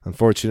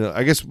 Unfortunately,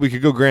 I guess we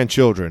could go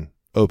grandchildren,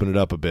 open it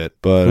up a bit,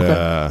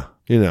 but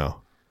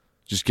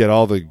just get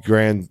all the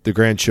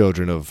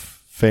grandchildren of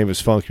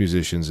famous funk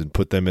musicians and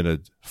put them in a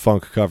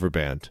funk cover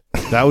band.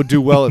 That would do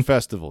well at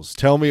festivals.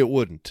 Tell me it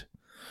wouldn't.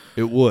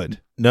 It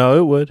would. No,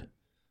 it would.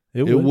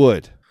 It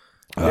would.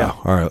 Yeah.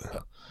 All right.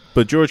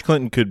 But George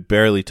Clinton could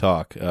barely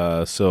talk,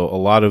 so a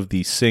lot of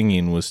the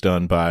singing was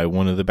done by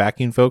one of the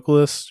backing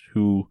vocalists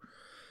who,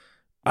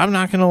 I'm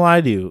not going to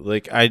lie to you,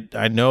 like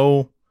I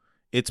know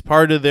it's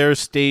part of their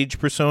stage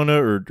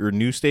persona or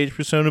new stage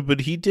persona,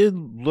 but he did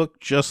look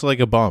just like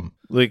a bum.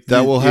 Like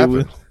That will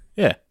happen.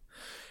 Yeah.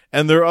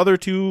 And their other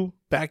 2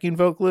 backing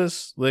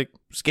vocalists, like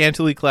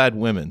scantily clad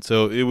women.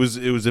 So it was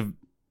a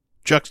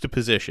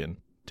juxtaposition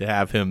to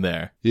have him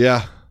there.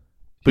 Yeah.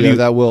 But But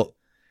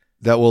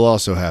that will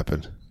also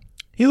happen.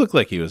 He looked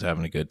like he was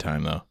having a good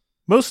time, though.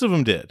 Most of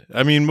them did.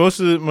 I mean, most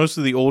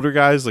of the older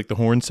guys, like the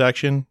horn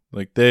section,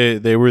 like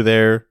they were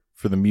there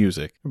for the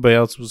music. Everybody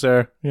else was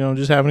there,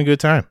 just having a good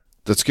time.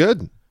 That's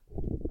good.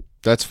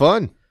 That's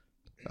fun.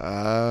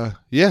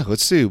 Yeah,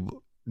 let's see.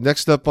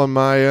 Next up on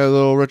my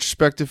little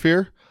retrospective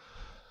here,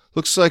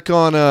 looks like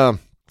on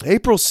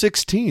April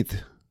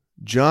 16th,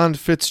 John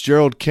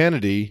Fitzgerald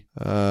Kennedy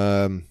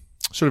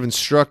sort of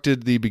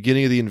instructed the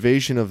beginning of the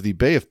invasion of the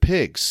Bay of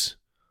Pigs,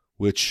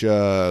 which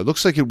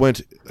looks like it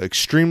went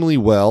extremely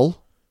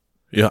well.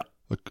 Yeah.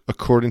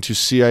 According to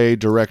CIA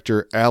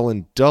Director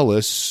Alan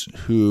Dulles,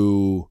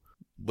 who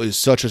was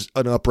such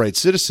an upright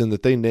citizen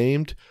that they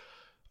named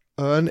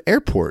an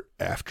airport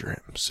after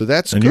him. So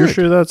that's and good. you're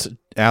sure that's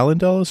Alan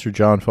Dulles or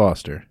John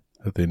Foster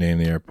that they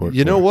named the airport?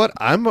 You know what?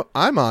 I'm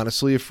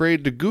honestly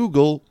afraid to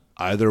Google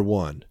either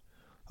one,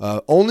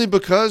 only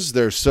because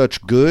they're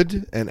such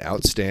good and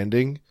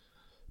outstanding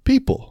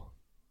people.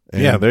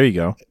 And, yeah, there you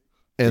go.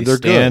 and they they're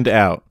stand good.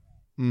 out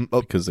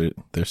Oh, because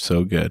they're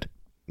so good.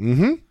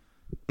 mm-hmm.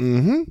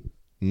 Mm-hmm.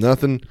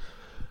 Nothing.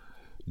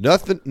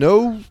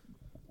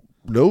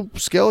 No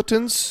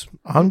skeletons.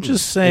 I'm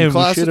just In saying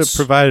we should have closets?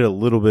 provided a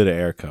little bit of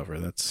air cover.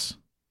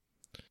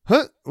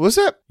 Huh? What's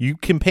that? You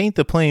can paint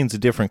the planes a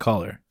different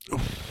color.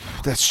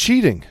 That's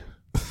cheating.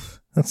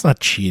 That's not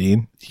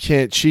cheating. You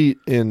can't cheat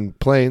in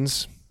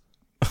planes.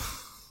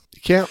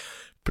 You can't.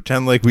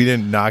 Pretend like we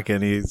didn't knock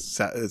any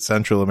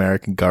Central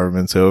American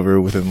governments over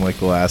within like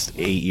the last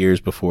 8 years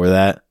before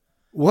that.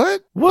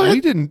 What? What?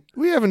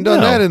 We haven't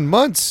done that in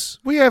months.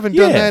 We haven't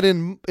done that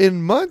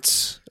in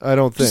months. I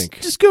don't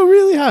think. Just go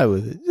really high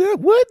with it. Yeah,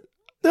 what?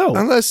 No.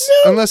 Unless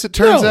it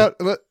turns out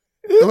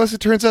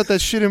that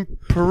shit in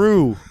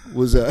Peru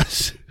was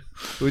us,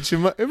 which it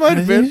might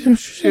have been.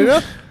 You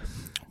know,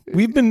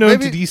 we've been known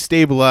to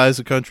destabilize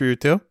a country or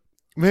two.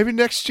 Maybe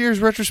next year's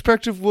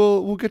retrospective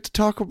we'll get to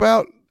talk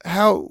about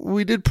how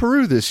we did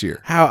Peru this year.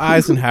 How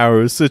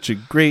Eisenhower is such a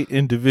great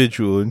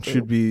individual and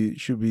should be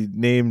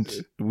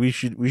named. We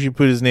should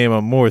put his name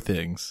on more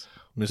things,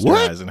 Mr.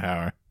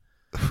 Eisenhower.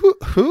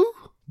 Who?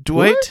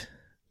 Dwight?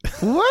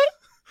 What?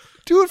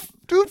 Do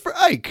it for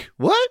Ike.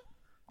 What?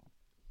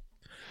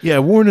 Yeah,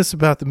 warn us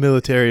about the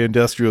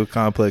military-industrial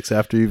complex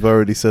after you've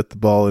already set the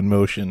ball in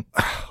motion.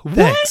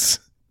 Thanks.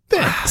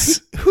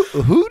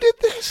 Who did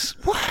this?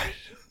 What?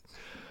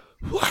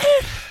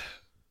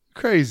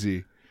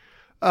 Crazy.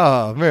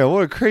 Oh, man,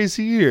 what a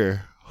crazy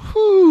year.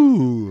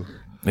 Whew.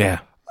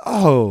 Yeah.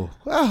 Oh,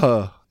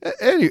 wow.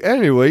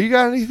 Anyway, you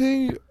got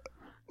anything?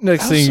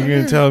 Next thing you're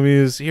going to tell me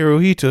is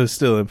Hirohito is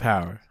still in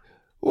power.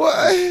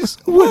 What?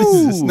 What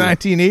is this,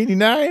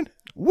 1989?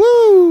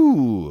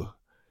 Woo!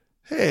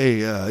 Hey,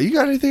 you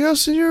got anything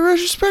else in your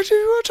retrospective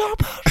you want to talk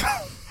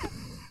about?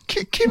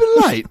 keep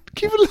it light.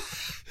 Keep it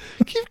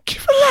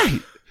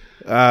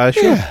light.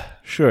 Sure. Yeah.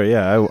 Sure,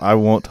 yeah. I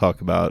won't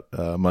talk about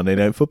Monday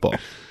Night Football.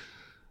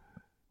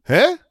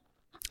 Huh?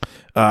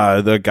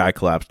 The guy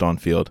collapsed on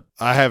field.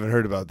 I haven't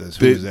heard about this.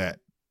 Who was that?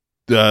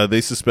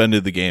 They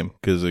suspended the game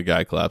because the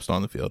guy collapsed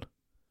on the field.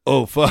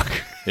 Oh, fuck.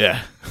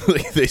 Yeah.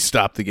 They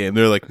stopped the game.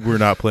 They're like, we're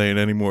not playing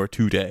anymore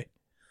today.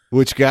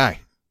 Which guy?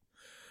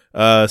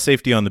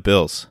 Safety on the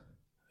Bills.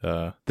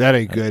 That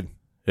ain't good.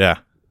 Yeah.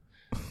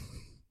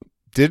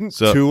 Didn't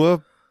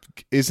Tua...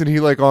 Isn't he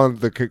like on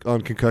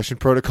concussion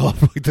protocol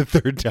for like the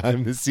third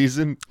time this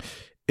season?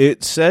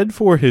 It said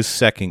for his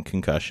second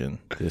concussion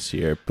this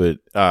year, but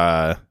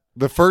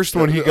the first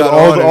one he got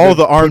all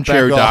the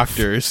armchair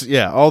doctors,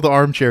 all the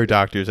armchair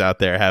doctors out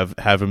there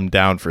have him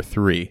down for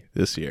 3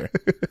 this year.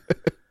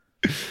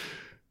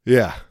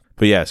 Yeah,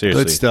 but yeah,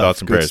 seriously,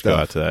 thoughts and prayers go stuff.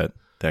 out to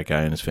that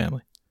guy and his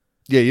family.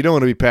 Yeah, you don't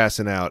want to be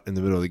passing out in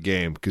the middle of the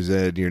game because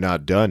then you're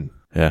not done.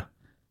 Yeah,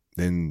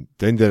 then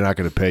they're not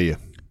going to pay you.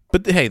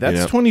 But hey,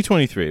 that's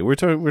 2023. We're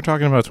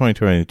talking about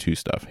 2022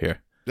 stuff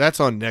here. That's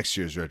on next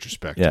year's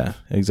retrospective. Yeah,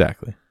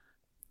 exactly.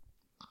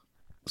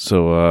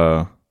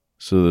 So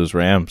those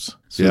Rams,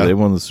 they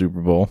won the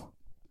Super Bowl,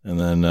 and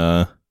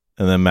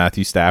then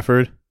Matthew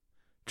Stafford,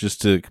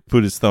 just to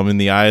put his thumb in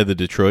the eye of the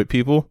Detroit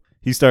people,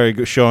 he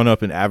started showing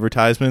up in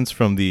advertisements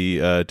from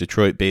the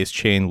Detroit-based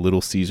chain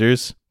Little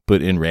Caesars,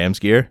 but in Rams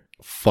gear.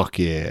 Fuck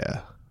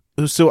yeah.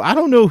 So I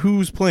don't know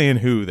who's playing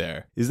who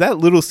there. Is that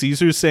Little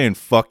Caesars saying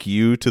fuck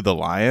you to the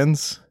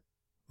Lions?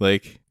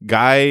 Like,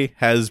 guy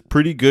has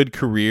pretty good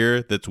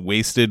career that's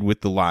wasted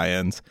with the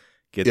Lions,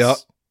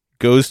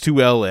 goes to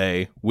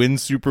LA,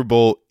 wins Super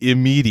Bowl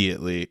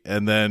immediately,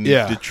 and then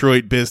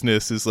Detroit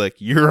business is like,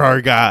 you're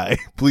our guy.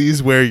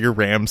 Please wear your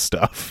Ram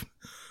stuff.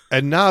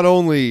 And not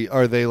only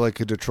are they like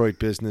a Detroit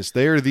business,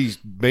 they are the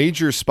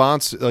major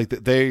sponsor. Like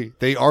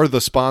they are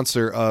the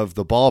sponsor of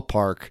the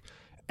ballpark.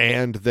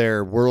 And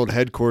their world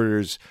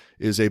headquarters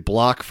is a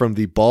block from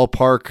the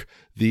ballpark,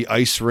 the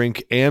ice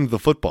rink, and the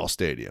football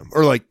stadium,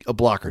 or like a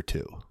block or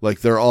two.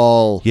 Like they're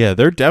all... Yeah,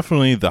 they're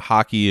definitely the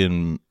hockey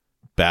and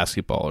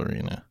basketball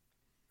arena.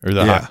 Or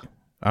the hockey.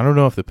 I don't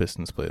know if the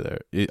Pistons play there.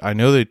 I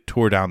know they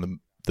tore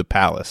down the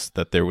palace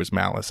that there was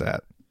malice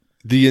at.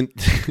 The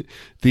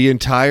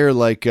entire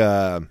like...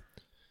 the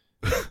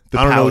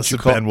palace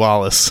of Ben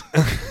Wallace.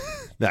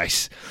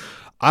 Nice.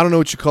 I don't know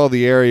what you call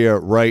the area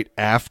right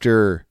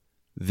after...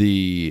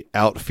 the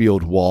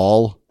outfield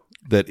wall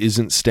that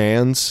isn't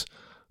stands,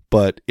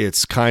 but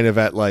it's kind of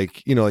at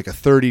like, you know, like a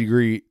 30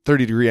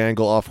 degree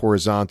angle off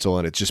horizontal,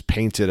 and it's just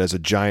painted as a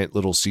giant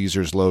Little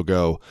Caesars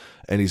logo.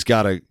 And he's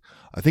got I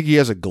think he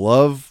has a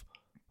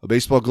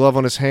baseball glove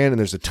on his hand, and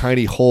there's a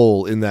tiny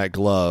hole in that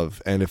glove.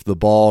 And if the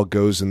ball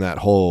goes in that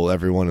hole,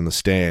 everyone in the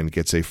stand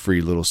gets a free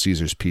Little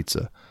Caesars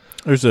pizza.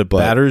 There's a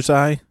batter's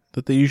eye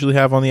that they usually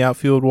have on the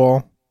outfield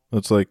wall.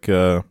 That's like,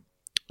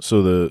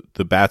 so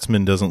the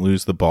batsman doesn't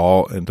lose the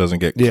ball and doesn't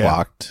get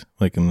clocked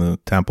like in the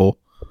temple.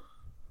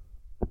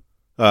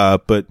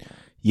 But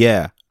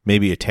yeah,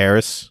 maybe a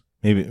terrace.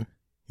 Maybe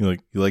you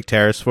like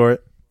terrace for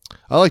it.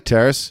 I like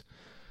terrace.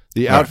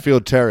 The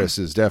outfield terrace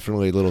is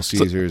definitely Little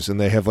Caesars, and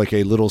they have like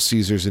a Little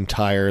Caesars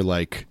entire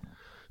like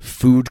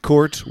food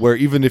court where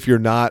even if you're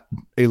not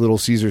a Little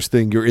Caesars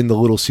thing, you're in the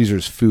Little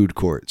Caesars food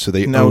court, so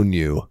they own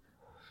you.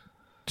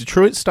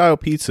 Detroit style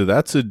pizza,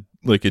 that's a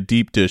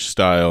deep dish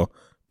style.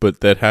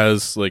 But that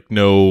has like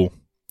no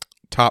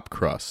top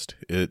crust.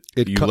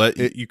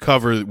 You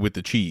cover it with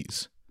the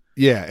cheese.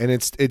 Yeah, and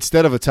it's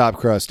instead of a top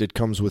crust, it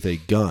comes with a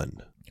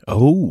gun.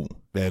 Oh,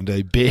 and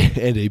a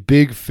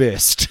big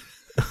fist,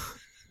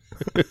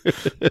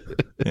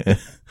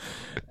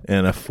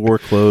 and a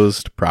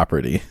foreclosed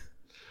property.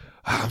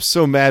 I'm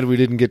so mad we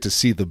didn't get to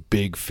see the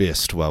Big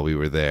Fist while we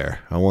were there.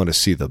 I want to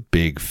see the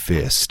Big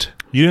Fist.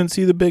 You didn't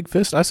see the Big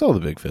Fist? I saw the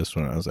Big Fist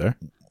when I was there.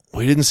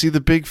 We didn't see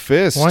the Big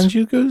Fist. Why didn't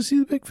you go to see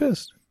the Big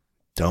Fist?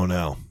 Don't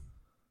know.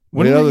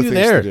 When we had were other you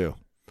things there? to do.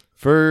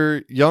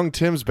 For young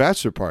Tim's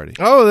bachelor party.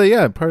 Oh,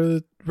 yeah, part of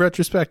the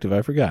retrospective.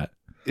 I forgot.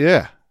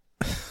 Yeah.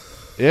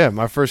 Yeah,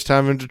 my first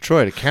time in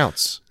Detroit. It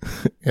counts.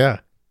 Yeah.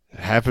 It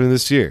happened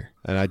this year.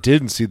 And I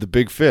didn't see the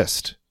Big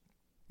Fist.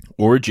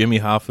 Or Jimmy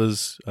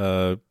Hoffa's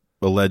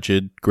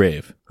alleged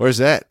grave. Where's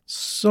that?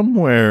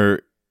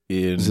 Somewhere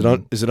in...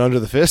 Is it under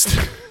the fist?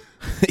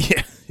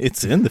 Yeah,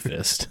 it's in the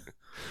fist.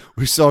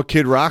 We saw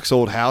Kid Rock's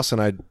old house,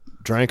 and I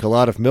drank a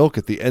lot of milk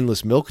at the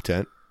Endless Milk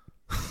Tent.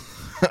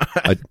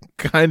 I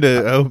kind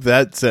of hope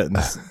that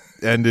sentence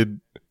ended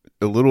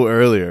a little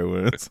earlier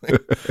when it's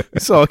like, I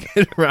saw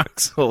Kid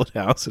Rock's old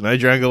house, and I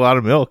drank a lot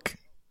of milk.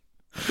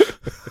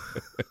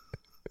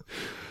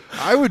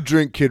 I would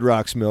drink Kid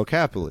Rock's milk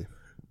happily.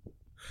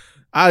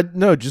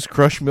 No, just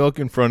crush milk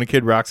in front of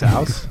Kid Rock's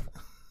house.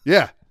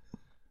 Yeah.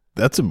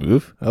 That's a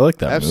move. I like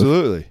that move.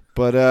 Absolutely.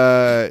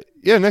 But,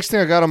 yeah, next thing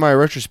I got on my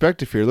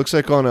retrospective here, looks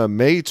like on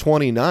May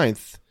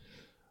 29th,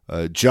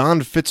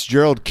 John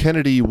Fitzgerald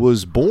Kennedy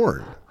was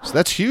born. So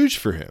that's huge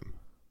for him.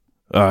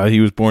 He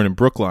was born in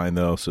Brookline,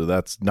 though, so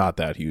that's not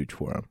that huge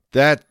for him.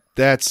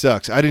 That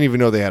sucks. I didn't even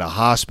know they had a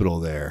hospital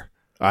there.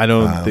 I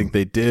don't think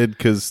they did,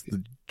 because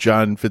the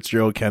John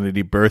Fitzgerald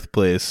Kennedy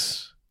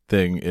birthplace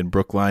thing in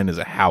Brookline is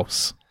a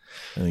house.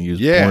 And he was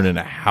born in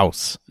a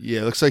house.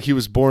 Yeah, it looks like he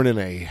was born in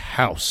a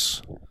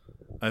house.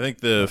 I think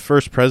the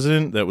first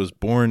president that was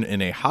born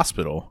in a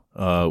hospital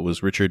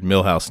was Richard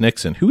Milhouse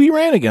Nixon, who he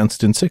ran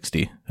against in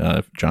 1960,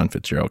 John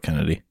Fitzgerald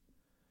Kennedy.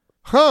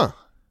 Huh.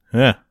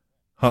 Yeah.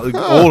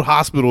 Old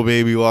hospital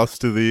baby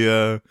lost to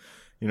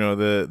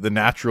the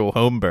natural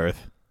home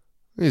birth.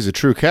 He's a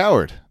true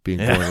coward being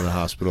born in a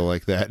hospital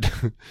like that.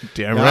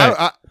 Damn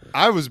right.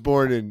 I was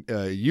born in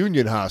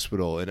Union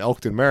Hospital in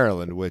Elkton,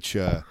 Maryland, which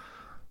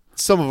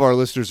some of our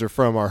listeners are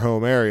from our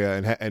home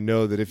area and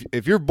know that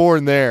if you're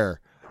born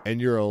there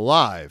and you're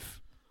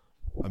alive,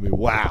 I mean,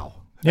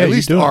 wow. Yeah, at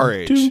least our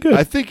age. Doing good.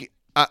 I think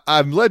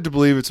I'm led to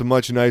believe it's a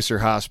much nicer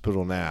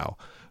hospital now.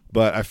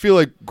 But I feel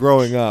like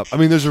growing up, I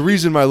mean, there's a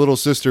reason my little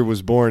sister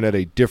was born at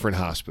a different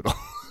hospital.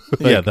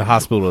 Yeah, the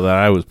hospital that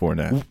I was born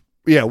at.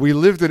 Yeah, we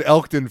lived in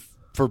Elkton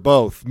for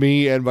both,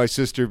 me and my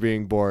sister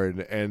being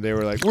born, and they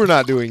were like, we're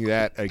not doing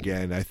that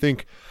again. I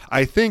think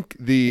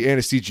the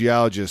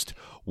anesthesiologist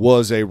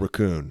was a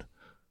raccoon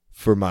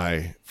for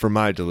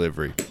my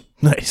delivery.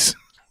 Nice.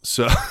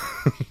 So,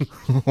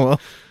 well,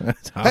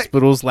 that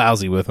hospital's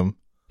lousy with him.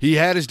 He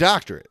had his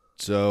doctorate,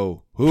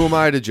 so who am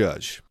I to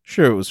judge?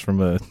 Sure, it was from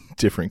a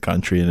different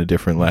country and a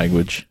different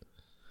language.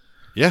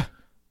 Yeah.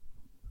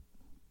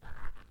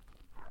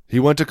 He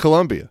went to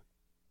Columbia.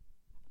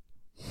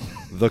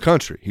 The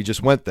country. He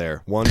just went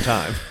there one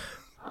time.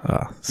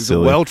 He's a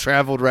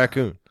well-traveled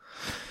raccoon.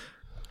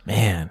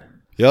 Man.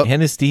 Yep.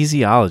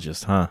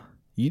 Anesthesiologist, huh?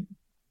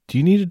 Do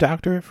you need a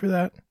doctorate for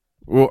that?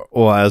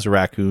 Well, as a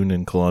raccoon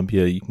in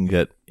Columbia, you can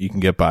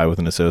get by with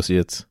an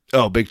associate's.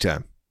 Oh, big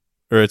time.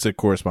 Or it's a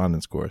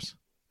correspondence course.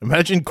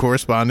 Imagine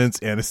correspondence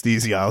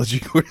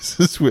anesthesiology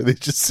courses where they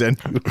just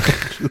send you a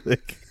bunch of,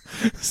 like,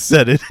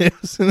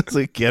 sedatives and it's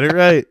like, get it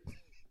right.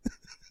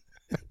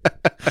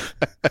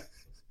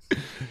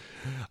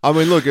 I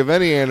mean, look, if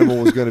any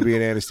animal was going to be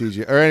an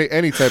anesthesia or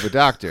any type of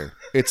doctor,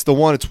 it's the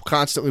one that's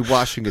constantly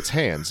washing its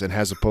hands and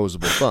has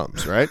opposable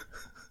thumbs, right?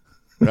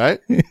 Right?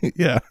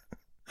 Yeah.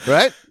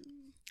 Right?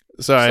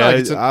 Sorry,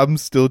 I'm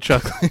still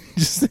chuckling.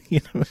 Just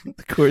thinking about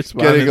the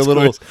correspondence. Getting a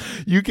little.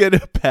 You get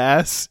a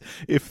pass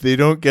if they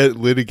don't get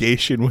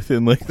litigation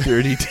within like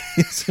 30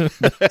 days.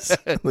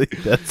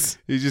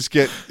 You just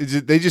get.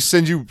 They just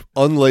send you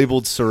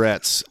unlabeled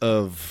syrettes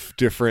of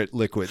different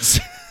liquids.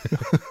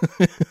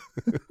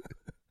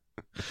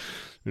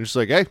 They're just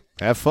like, hey,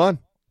 have fun.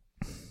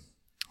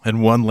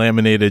 And one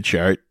laminated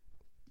chart.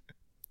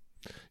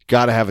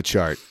 Got to have a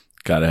chart.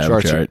 Got to have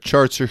a chart.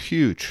 Charts are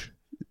huge.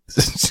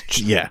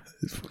 Yeah.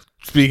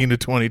 Speaking to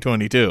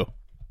 2022.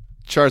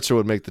 Charts are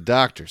what make the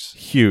doctors.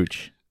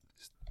 Huge.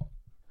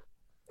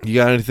 You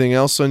got anything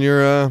else on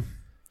your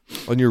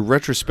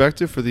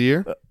retrospective for the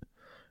year?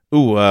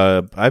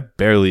 I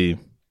barely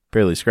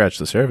scratched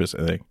the surface,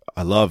 I think.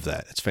 I love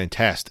that. It's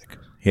fantastic.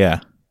 Yeah.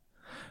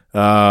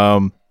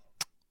 No,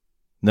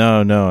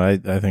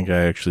 I think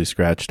I actually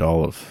scratched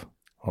all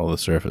the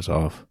surface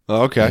off.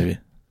 Oh, okay. Maybe.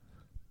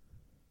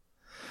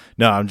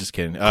 No, I'm just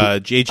kidding.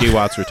 J.J.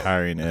 Watt's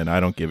retiring, and I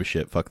don't give a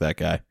shit. Fuck that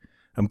guy.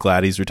 I'm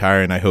glad he's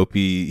retiring. I hope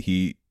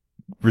he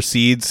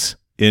recedes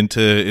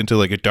into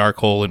like a dark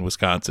hole in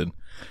Wisconsin,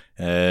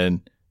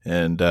 and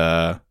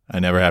I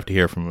never have to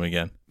hear from him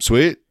again.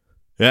 Sweet.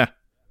 Yeah,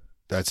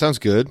 that sounds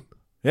good.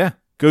 Yeah,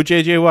 go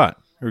J.J.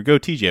 Watt or go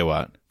T.J.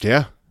 Watt.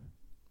 Yeah,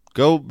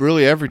 go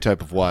really every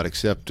type of Watt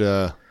except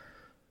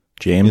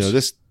James. You know,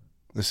 this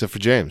except for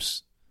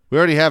James. We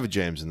already have a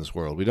James in this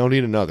world. We don't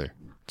need another.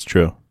 It's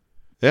true.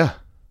 Yeah.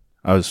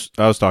 I was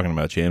talking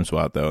about James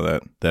Watt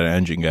though, that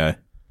engine guy.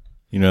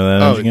 You know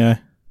that engine guy?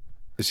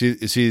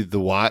 Is he the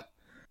Watt?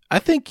 I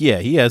think, yeah,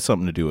 he has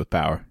something to do with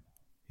power.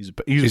 He's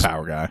a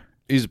power guy.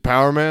 He's a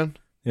power man?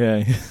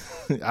 Yeah.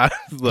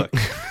 Look,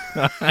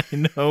 I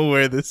know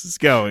where this is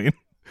going.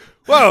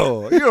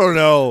 Whoa, you don't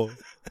know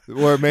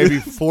where maybe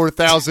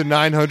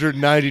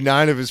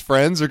 4,999 of his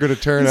friends are going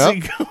to turn up?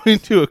 Is he going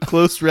to a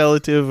close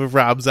relative of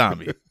Rob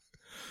Zombie?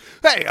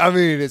 Hey, I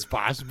mean, it's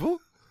possible.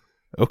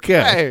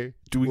 Okay. Hey,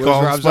 do we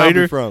call him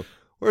Spider? From?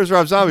 Where's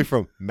Rob Zombie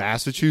from?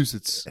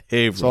 Massachusetts.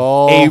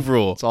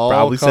 Averill. It's all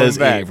probably says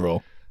back.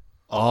 Averill.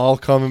 All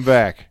coming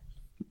back.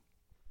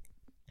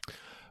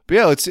 But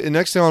yeah, let's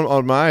next thing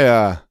on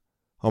my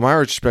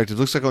retrospective.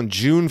 Looks like on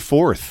June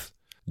 4th,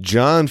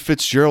 John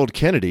Fitzgerald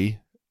Kennedy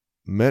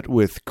met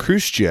with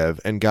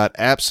Khrushchev and got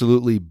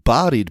absolutely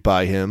bodied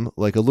by him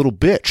like a little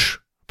bitch.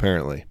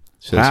 Apparently,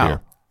 says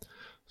here.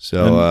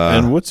 So,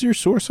 and what's your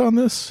source on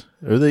this?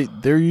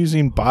 They're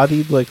using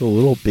bodied like a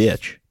little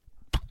bitch?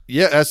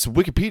 Yeah, that's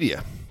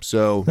Wikipedia.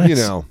 So you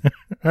know, all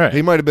right.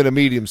 He might have been a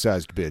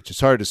medium-sized bitch.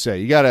 It's hard to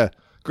say. You got to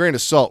grain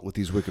of salt with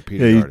these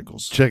Wikipedia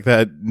articles. Check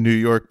that New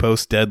York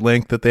Post dead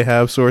link that they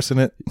have sourcing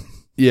it.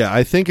 Yeah,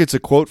 I think it's a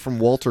quote from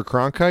Walter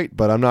Cronkite,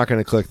 but I'm not going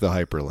to click the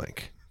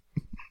hyperlink.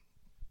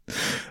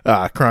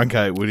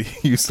 Cronkite would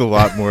have used a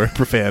lot more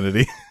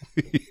profanity.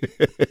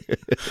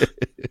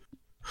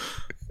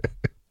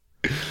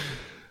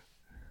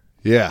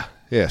 Yeah.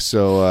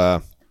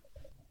 So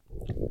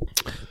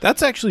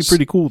that's actually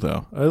pretty cool,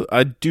 though.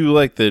 I do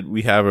like that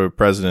we have a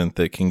president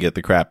that can get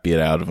the crap beat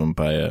out of him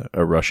by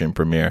a Russian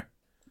premier.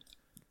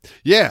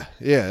 Yeah,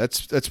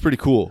 that's pretty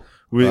cool.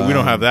 We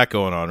don't have that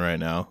going on right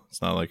now.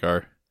 It's not like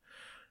our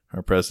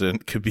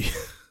president could be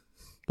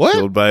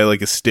killed by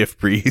like a stiff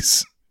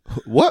breeze.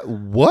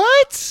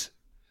 What?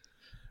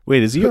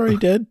 Wait, is he already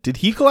dead? Did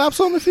he collapse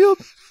on the field?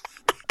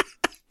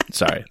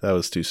 Sorry, that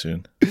was too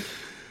soon.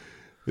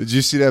 Did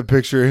you see that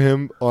picture of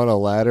him on a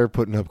ladder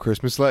putting up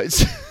Christmas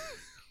lights?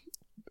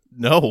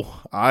 No,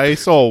 I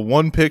saw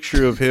one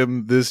picture of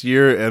him this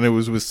year, and it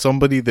was with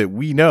somebody that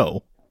we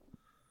know.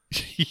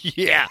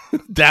 Yeah.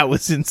 That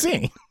was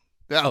insane.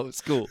 That was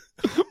cool.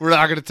 We're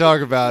not going to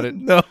talk about it.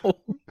 No.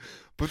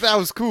 But that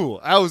was cool.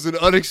 That was an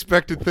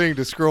unexpected thing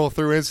to scroll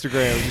through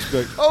Instagram and just be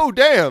like, oh,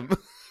 damn.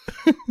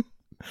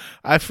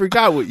 I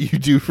forgot what you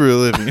do for a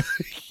living.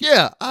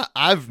 Yeah,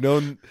 I've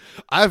known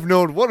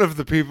one of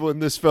the people in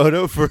this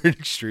photo for an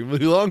extremely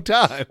long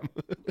time.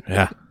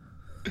 Yeah.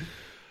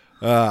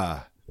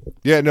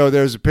 Yeah, no,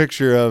 there's a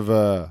picture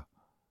of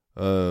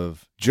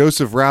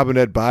Joseph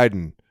Robinette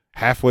Biden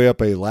halfway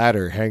up a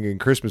ladder hanging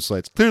Christmas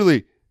lights.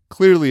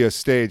 Clearly a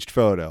staged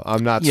photo.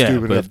 I'm not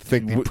stupid enough to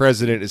think the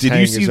president is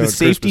hanging his own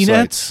Christmas lights. Did you see the safety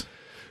nets?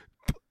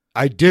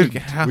 I did,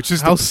 which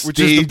is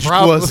the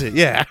problem. Was it?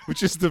 Yeah,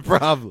 which is the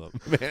problem,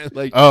 man.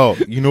 Like, oh,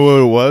 you know what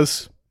it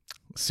was?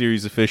 A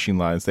series of fishing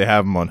lines. They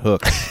have him on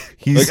hooks.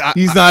 He's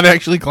not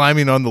actually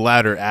climbing on the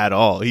ladder at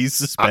all. He's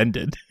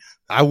suspended.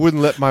 I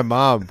wouldn't let my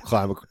mom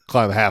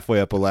climb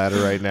halfway up a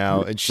ladder right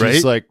now, and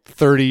she's like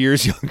 30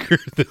 years younger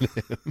than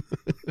him.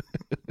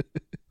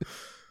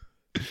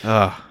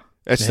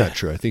 That's not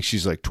true. I think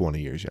she's like 20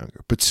 years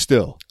younger, but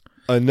still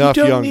enough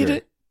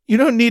younger. You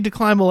don't need to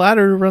climb a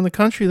ladder to run the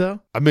country,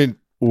 though. I mean,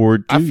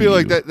 I feel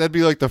like that'd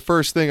be like the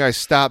first thing I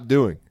stopped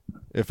doing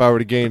if I were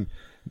to gain.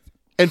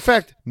 In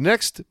fact,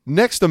 next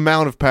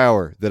amount of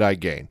power that I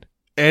gain,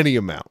 any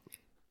amount,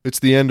 it's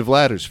the end of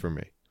ladders for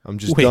me. I'm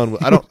just done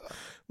with. I don't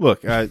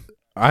look. I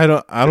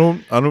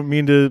don't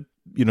mean to,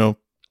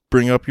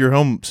 bring up your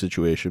home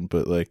situation,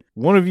 but like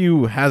one of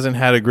you hasn't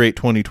had a great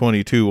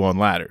 2022 on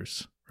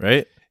ladders,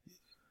 right?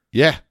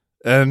 Yeah.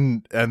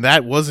 And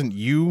that wasn't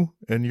you,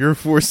 and you're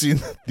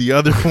forcing the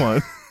other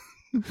one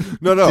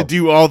to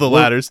do all the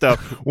ladder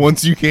stuff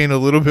once you gain a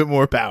little bit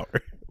more power.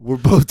 We're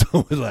both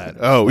done with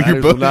ladders. Oh, ladders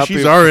you're both.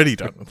 She's already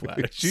done with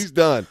ladders. She's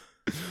done.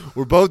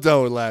 We're both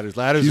done with ladders.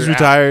 She's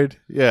retired. Out.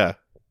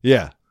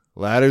 Yeah.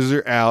 Ladders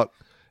are out.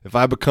 If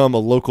I become a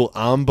local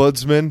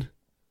ombudsman,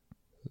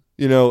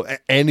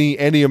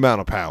 any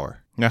amount of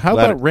power. Now, how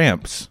about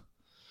ramps?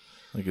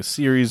 Like a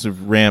series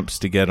of ramps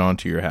to get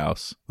onto your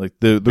house, like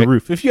the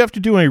roof. If you have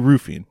to do any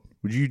roofing,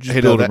 would you just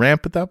build a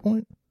ramp at that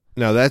point?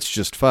 No, that's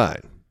just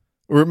fine.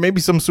 Or maybe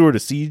some sort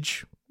of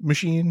siege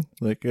machine,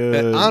 like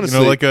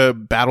honestly, like a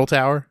battle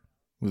tower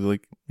with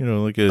like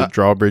a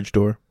drawbridge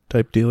door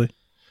type dealie.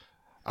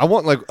 I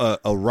want like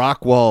a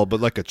rock wall, but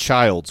like a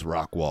child's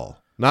rock wall,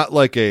 not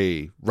like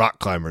a rock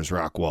climber's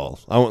rock wall.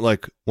 I want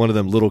like one of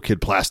them little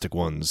kid plastic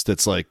ones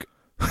that's like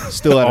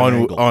still at an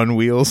angle. On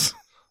wheels.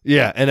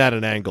 Yeah, and at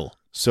an angle.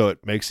 So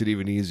it makes it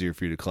even easier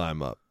for you to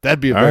climb up. That'd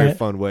be a very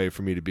fun way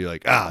for me to be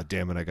like,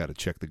 damn it, I got to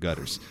check the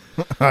gutters.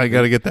 I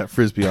got to get that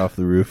Frisbee off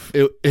the roof.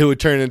 It would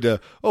turn into,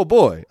 oh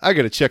boy, I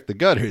got to check the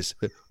gutters.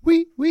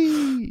 Wee.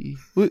 And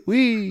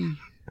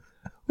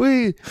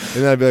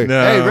then I'd be like,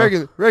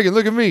 hey, Reagan,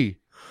 look at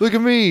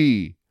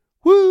me.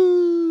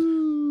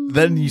 Woo.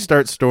 Then you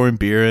start storing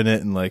beer in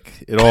it and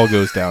like it all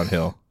goes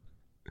downhill.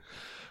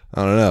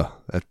 I don't know.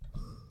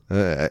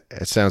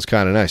 That sounds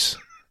kind of nice.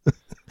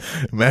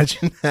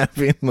 Imagine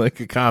having like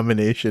a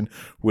combination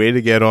way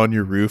to get on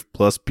your roof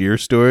plus beer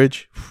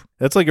storage.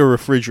 That's like a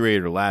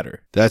refrigerator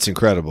ladder. That's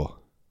incredible.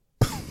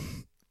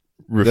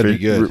 That'd be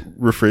good.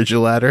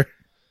 Refrigerator.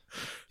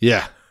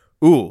 Yeah.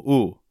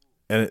 Ooh.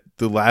 And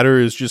the ladder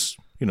is just,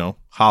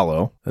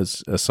 hollow,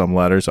 as some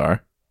ladders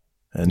are.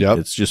 And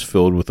it's just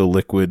filled with a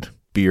liquid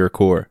beer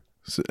core.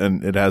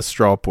 And it has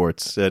straw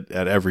ports at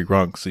every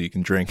rung so you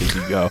can drink as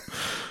you go.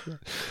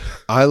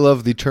 I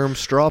love the term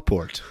straw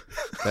port.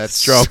 That's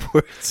straw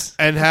ports.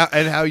 And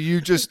how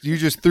you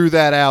just threw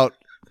that out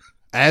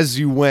as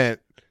you went,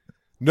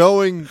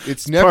 knowing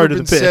it's never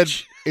been said.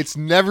 It's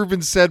never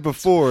been said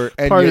before,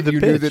 and part yet of the you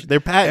pitch. knew that They're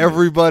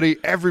patented.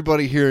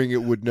 everybody hearing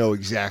it would know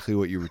exactly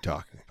what you were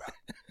talking about.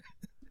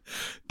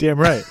 Damn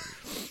right.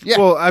 Yeah.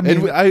 Well, I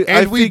mean, I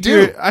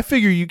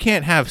figure you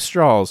can't have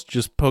straws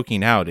just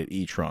poking out at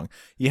each rung.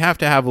 You have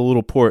to have a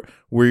little port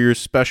where your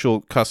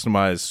special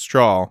customized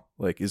straw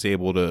is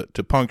able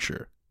to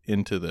puncture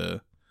into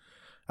the.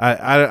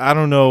 I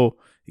don't know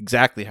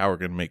exactly how we're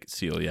going to make it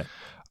seal yet.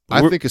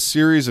 I think a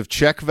series of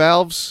check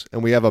valves,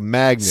 and we have a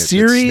magnet.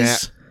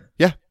 Series?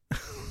 Yeah.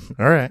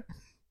 All right.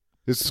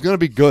 This is going to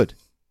be good.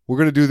 We're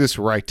going to do this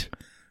right.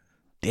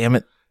 Damn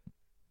it.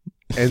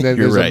 And then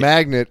there's a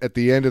magnet at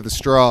the end of the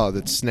straw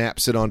that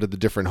snaps it onto the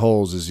different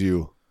holes as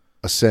you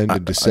ascend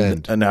and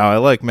descend. Now I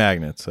like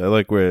magnets. I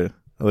like where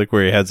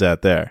your head's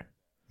at there.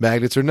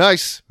 Magnets are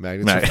nice.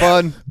 Magnets are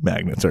fun.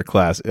 Magnets are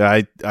classic.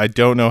 I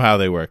don't know how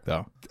they work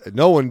though.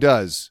 No one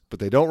does, but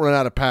they don't run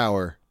out of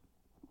power,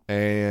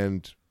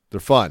 and they're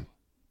fun.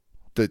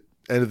 At the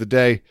end of the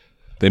day,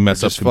 they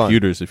mess up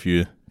computers if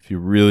you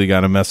really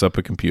got to mess up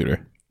a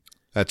computer.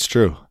 That's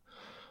true. All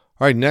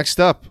right, next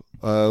up,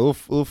 a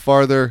little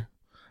farther.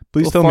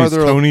 Please tell me it's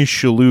Tony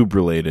Shalhoub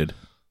related. A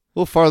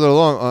little farther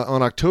along,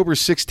 on October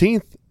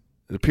 16th,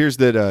 it appears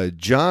that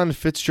John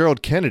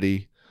Fitzgerald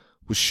Kennedy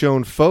was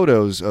shown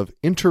photos of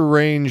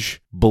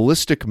interrange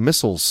ballistic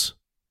missiles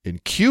in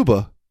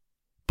Cuba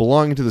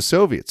belonging to the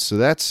Soviets. So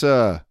that's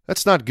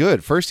not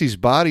good. First, he's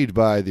bodied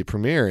by the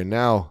premier, and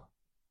now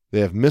they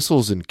have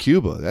missiles in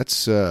Cuba.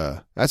 That's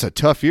a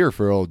tough year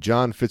for old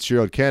John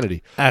Fitzgerald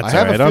Kennedy. That's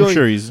all right. I'm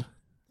sure he's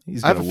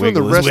going to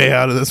wiggle his way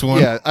out of this one.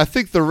 Yeah, I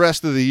think the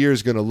rest of the year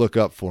is going to look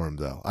up for him,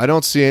 though. I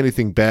don't see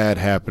anything bad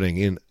happening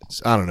in,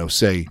 I don't know,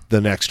 say the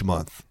next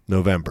month,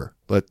 November.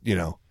 But,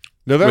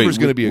 November is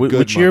going to be a good month.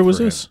 Which year was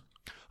this?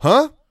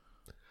 Huh?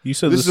 You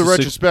said this is a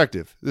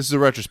retrospective. This is a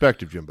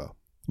retrospective, Jimbo.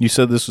 You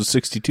said this was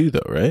 62, though,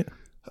 right?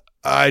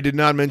 I did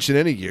not mention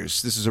any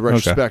years. This is a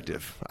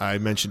retrospective. Okay. I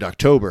mentioned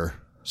October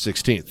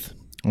 16th.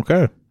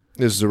 Okay.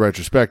 This is a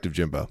retrospective,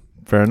 Jimbo.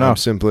 Fair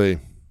enough.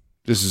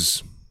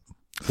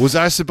 Was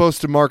I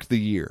supposed to mark the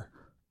year?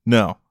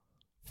 No.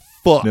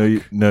 Fuck.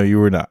 No, you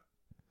were not.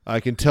 I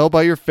can tell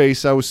by your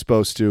face I was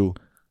supposed to.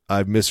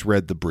 I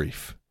misread the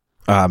brief.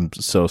 I'm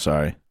so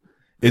sorry.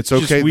 It's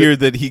okay. Just weird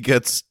that he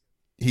gets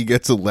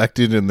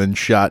elected and then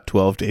shot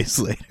 12 days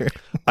later.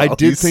 I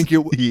did think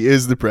he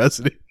is the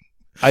president.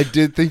 I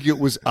did think it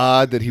was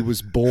odd that he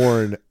was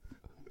born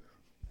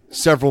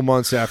several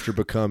months after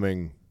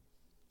becoming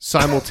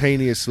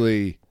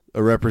simultaneously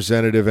a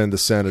representative and the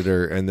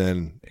senator, and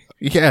then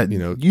they have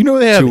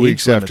 2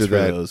 weeks after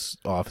that those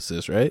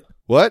offices, right?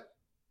 What?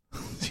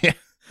 Yeah,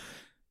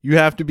 you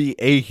have to be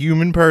a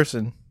human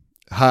person.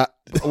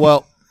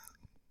 Well,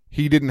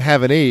 he didn't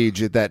have an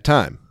age at that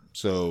time,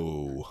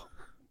 so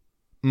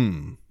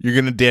you're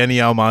gonna Danny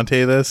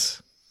Almonte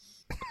this?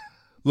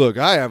 Look,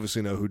 I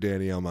obviously know who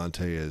Danny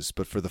Almonte is,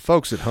 but for the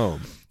folks at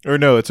home, or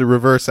no, it's a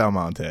reverse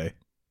Almonte,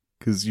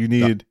 because you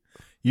need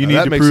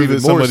to prove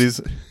that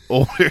somebody's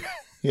older.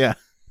 Yeah.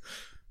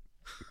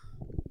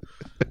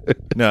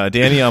 No,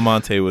 Danny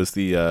Almonte was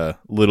the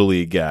Little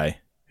League guy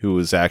who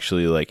was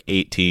actually like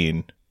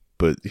 18,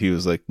 but he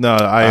was like, "No,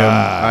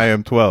 I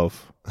am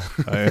 12.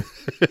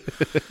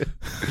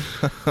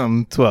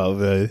 I'm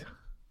 12."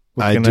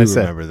 I do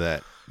remember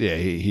that. Yeah,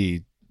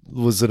 he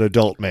was an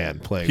adult man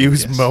playing. He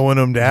was mowing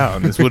them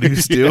down. Is what he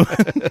was doing.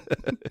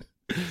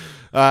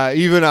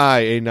 Even I,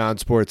 a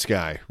non-sports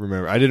guy,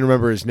 remember. I didn't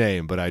remember his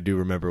name, but I do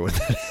remember when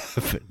that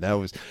happened.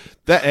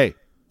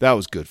 That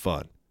was good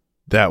fun.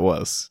 That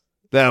was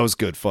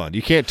good fun.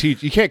 You can't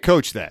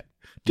coach that.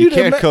 Dude, you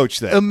can't coach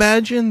that.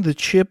 Imagine the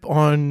chip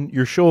on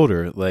your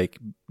shoulder, like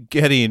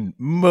getting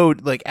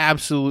mowed, like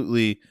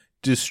absolutely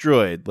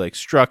destroyed, like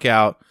struck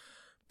out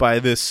by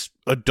this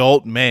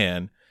adult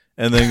man,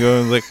 and then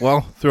going like,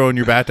 well, throwing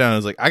your bat down. I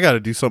was like, I got to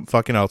do something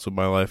fucking else with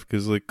my life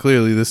because like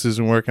clearly this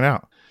isn't working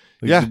out.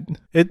 Like, yeah,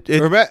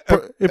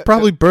 it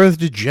probably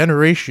birthed a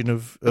generation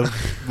of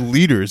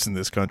leaders in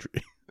this country.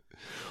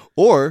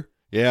 Or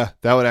yeah,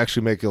 that would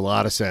actually make a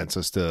lot of sense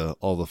as to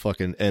all the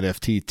fucking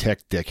NFT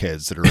tech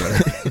dickheads that are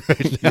running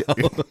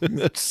right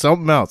now.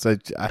 Something else. I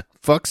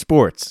fuck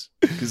sports.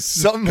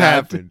 Something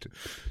happened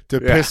to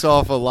piss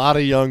off a lot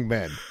of young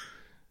men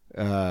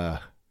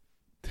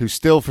who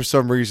still, for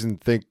some reason,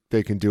 think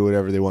they can do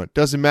whatever they want.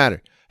 Doesn't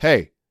matter.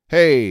 Hey,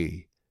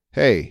 you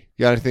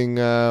got anything?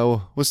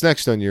 What's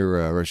next on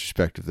your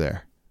retrospective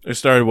there? I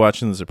started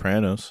watching The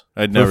Sopranos.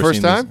 I'd never for the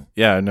first seen time?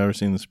 Yeah, I'd never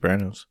seen The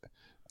Sopranos.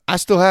 I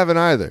still haven't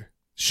either.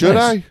 Should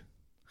I?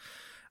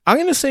 I'm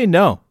going to say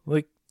no.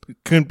 Like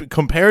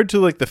compared to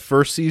like the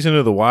first season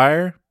of The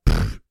Wire,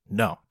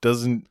 no.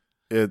 Doesn't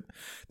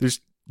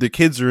the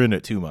kids are in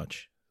it too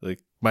much. Like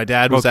my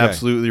dad was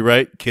absolutely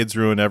right. Kids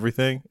ruin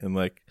everything, and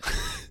like,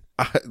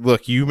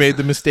 look, you made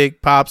the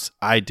mistake, Pops.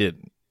 I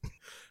didn't.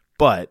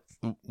 But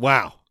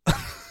wow,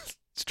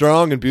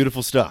 strong and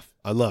beautiful stuff.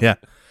 I love it.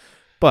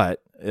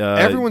 But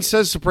everyone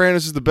says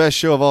Sopranos is the best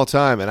show of all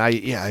time, and I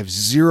have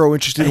zero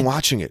interest in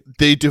watching it.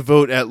 They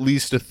devote at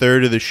least a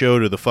third of the show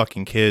to the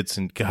fucking kids,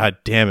 and god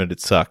damn it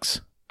sucks.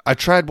 I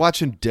tried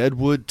watching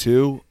Deadwood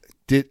too.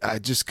 I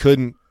just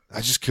couldn't.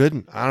 I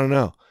don't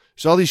know.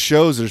 There's all these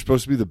shows that are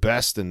supposed to be the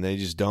best, and they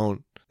just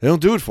don't. They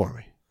don't do it for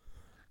me.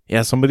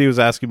 Yeah, somebody was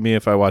asking me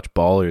if I watched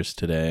Ballers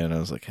today, and I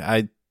was like,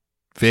 I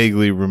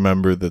vaguely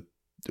remember that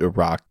a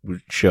rock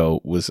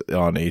show was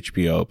on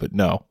HBO, but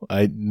no,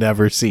 I'd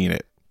never seen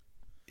it.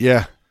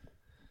 Yeah.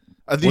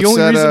 The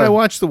only reason I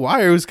watched The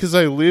Wire was because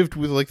I lived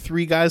with like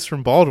 3 guys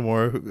from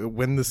Baltimore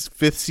when this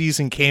 5th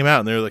season came out,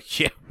 and they were like,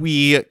 yeah,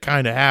 we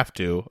kind of have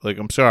to. Like,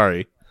 I'm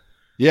sorry.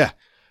 Yeah.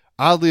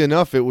 Oddly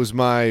enough, it was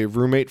my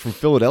roommate from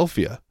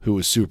Philadelphia who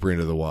was super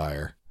into The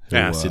Wire.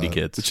 City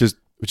kids.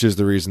 Which is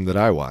the reason that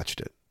I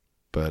watched it.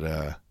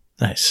 But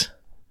nice.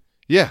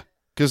 Yeah,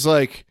 because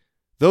like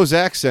those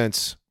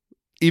accents,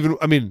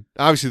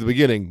 obviously at the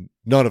beginning,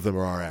 none of them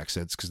are our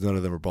accents because none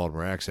of them are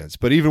Baltimore accents.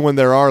 But even when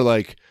there are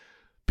like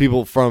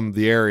people from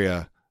the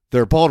area,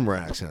 they're Baltimore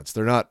accents.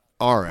 They're not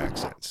our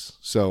accents.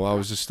 So I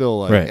was just still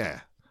like, yeah,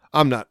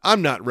 I'm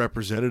not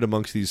represented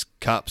amongst these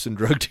cops and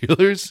drug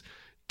dealers.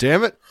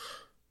 Damn it.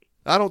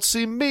 I don't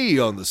see me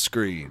on the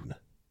screen.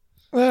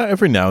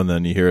 Every now and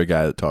then you hear a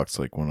guy that talks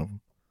like one of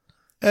them.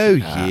 Oh,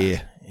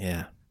 yeah.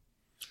 Yeah.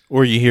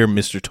 Or you hear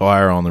Mr.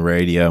 Tar on the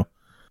radio.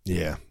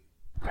 Yeah.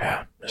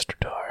 Yeah, Mr.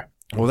 Tar.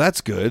 Well,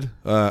 that's good.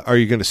 Are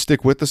you going to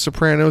stick with The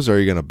Sopranos or are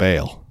you going to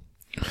bail?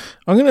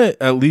 I'm going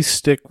to at least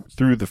stick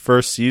through the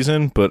first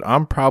season, but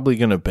I'm probably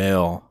going to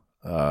bail.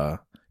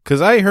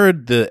 Because I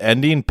heard the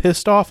ending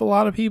pissed off a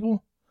lot of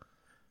people.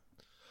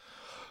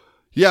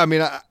 Yeah,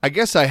 I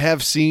guess I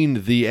have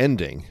seen the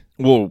ending.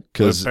 Well,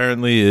 because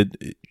apparently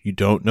you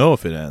don't know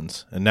if it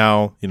ends. And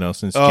now,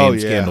 since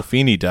James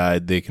Gandolfini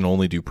died, they can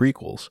only do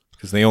prequels.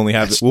 Because they only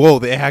have...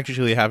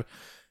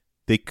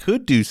 They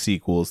could do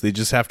sequels. They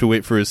just have to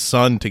wait for his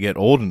son to get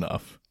old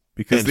enough.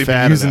 Because they've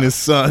been using his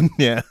son.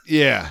 Yeah.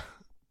 Yeah.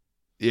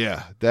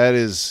 Yeah. That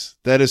is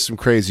some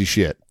crazy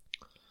shit.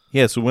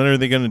 Yeah, so when are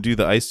they going to do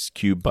the Ice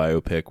Cube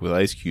biopic with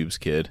Ice Cube's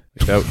kid?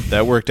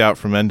 That worked out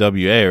from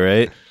NWA,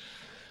 right?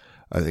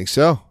 I think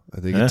so.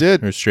 I think it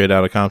did. Or Straight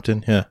Outta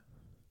Compton, yeah.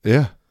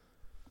 Yeah.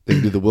 They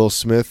can do the Will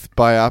Smith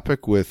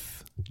biopic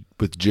with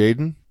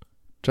Jaden.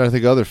 Trying to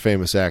think of other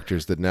famous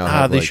actors that now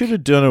have they should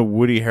have done a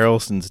Woody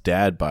Harrelson's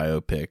dad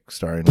biopic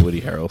starring Woody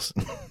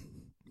Harrelson.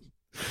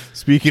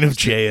 Speaking of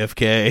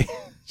JFK.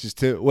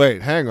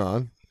 Wait, hang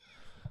on.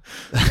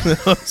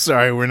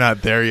 Sorry, we're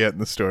not there yet in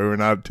the story. We're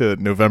not to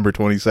November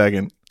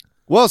 22nd.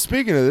 Well,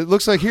 speaking of it,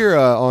 looks like here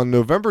on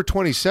November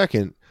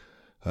 22nd,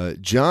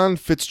 John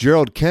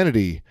Fitzgerald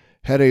Kennedy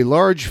had a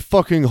large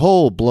fucking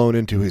hole blown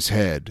into his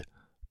head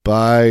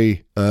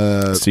by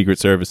Secret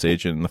Service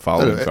agent in the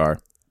following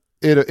car.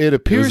 It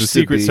appears to be a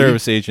Secret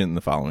Service agent in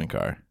the following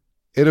car.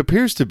 It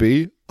appears to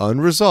be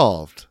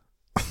unresolved.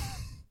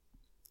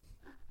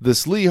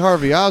 This Lee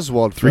Harvey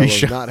Oswald fellow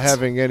not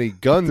having any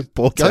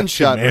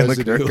gunshot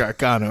residue.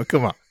 Gargano,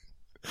 come on.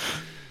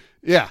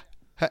 Yeah,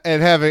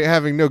 and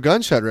having no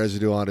gunshot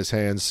residue on his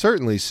hands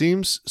certainly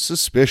seems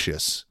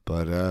suspicious.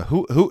 But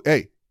who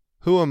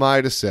am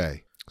I to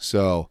say?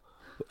 So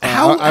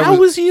how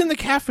was he in the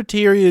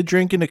cafeteria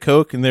drinking a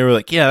Coke and they were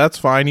like, yeah, that's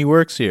fine, he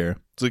works here.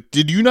 It's like,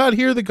 did you not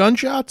hear the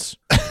gunshots?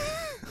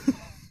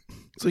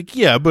 It's like,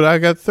 yeah, but I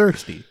got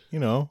thirsty, You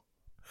know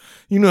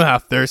how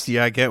thirsty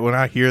I get when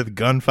I hear the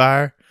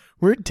gunfire?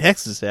 We're in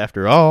Texas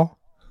after all.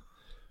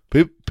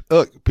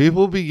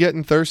 People be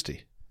getting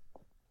thirsty.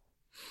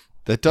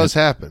 That does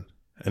happen.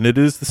 And it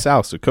is the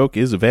South, so Coke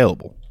is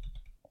available.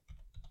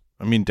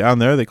 Down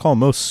there they call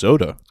most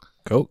soda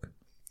Coke.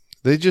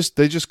 They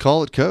just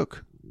call it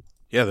Coke.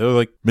 Yeah, they're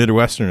like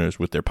Midwesterners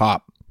with their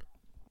pop.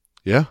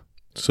 Yeah.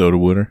 Soda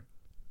water.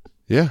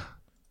 Yeah.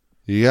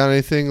 You got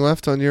anything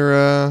left on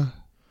your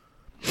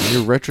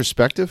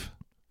retrospective?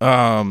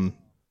 Well,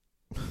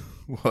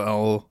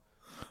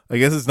 I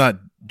guess it's not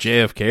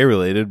JFK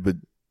related, but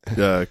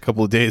a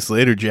couple of days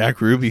later,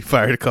 Jack Ruby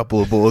fired a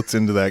couple of bullets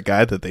into that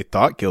guy that they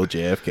thought killed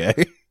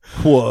JFK.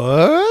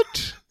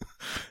 What?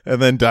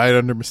 And then died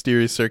under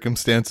mysterious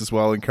circumstances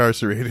while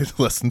incarcerated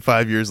less than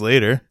 5 years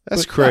later.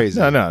 That's crazy.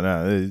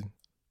 No.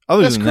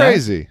 That's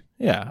crazy.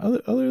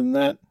 Other than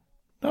that,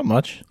 not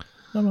much.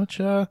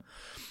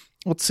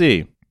 Let's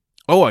see.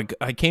 Oh,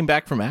 I came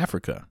back from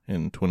Africa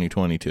in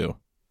 2022.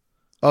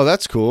 Oh,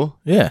 that's cool.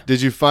 Yeah.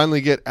 Did you finally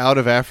get out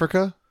of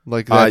Africa?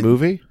 Like that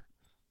movie?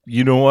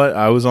 You know what?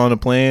 I was on a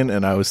plane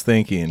and I was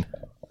thinking,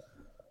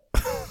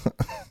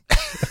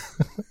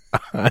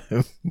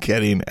 I'm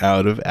getting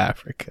out of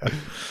Africa.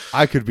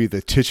 I could be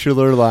the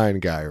titular line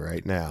guy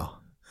right now.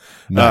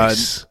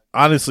 Nice.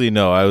 Honestly,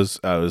 no. I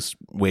was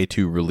way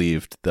too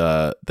relieved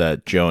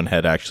that Joan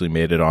had actually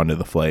made it onto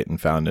the flight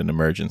and found an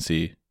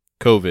emergency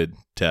COVID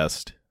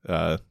test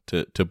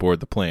to board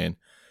the plane.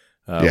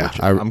 Yeah,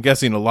 which I'm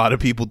guessing a lot of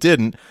people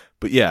didn't.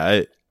 But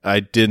yeah, I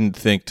didn't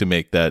think to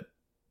make that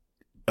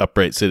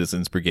Upright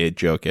Citizens Brigade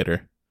joke at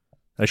her.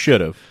 I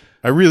should have.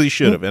 I really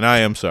should have, and I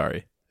am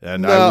sorry.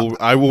 And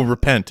I will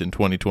repent in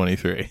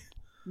 2023.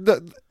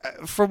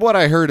 From what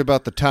I heard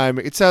about the time,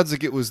 it sounds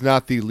like it was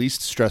not the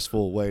least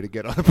stressful way to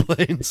get on a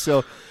plane.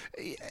 So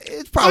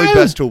it's probably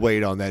best to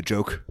wait on that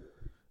joke.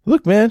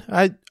 Look, man,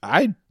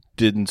 I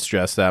didn't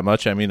stress that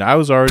much. I mean, I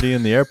was already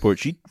in the airport.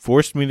 She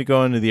forced me to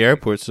go into the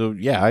airport. So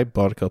yeah, I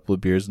bought a couple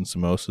of beers and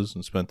samosas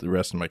and spent the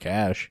rest of my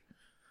cash.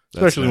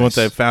 Especially once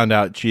I found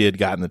out she had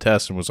gotten the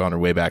test and was on her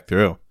way back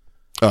through.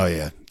 Oh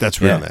yeah, that's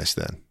real nice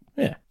then.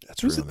 Yeah,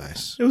 that's real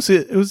nice. It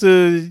was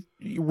a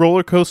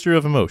roller coaster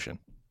of emotion.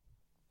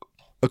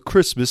 A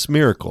Christmas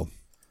miracle.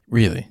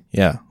 Really?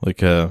 Yeah. Like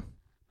the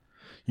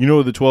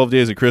 12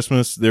 days of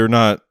Christmas, they're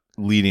not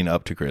leading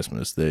up to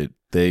Christmas.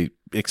 They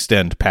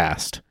extend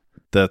past.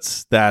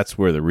 That's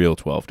where the real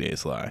 12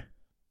 days lie.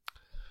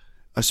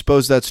 I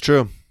suppose that's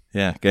true.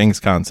 Yeah, Genghis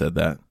Khan said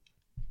that.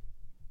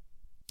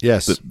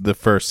 Yes. The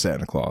first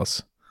Santa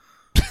Claus.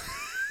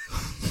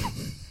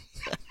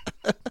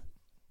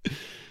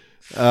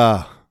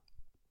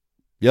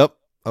 Yep.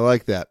 I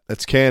like that.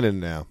 That's canon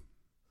now.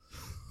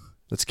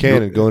 That's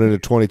canon going into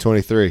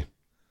 2023.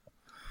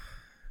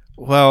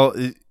 Well,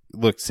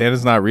 look,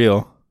 Santa's not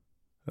real.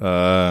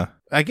 I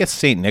guess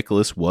St.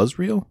 Nicholas was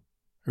real,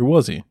 or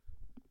was he?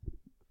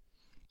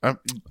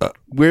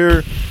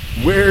 Where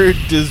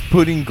does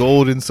putting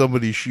gold in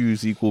somebody's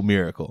shoes equal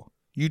miracle?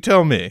 You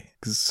tell me,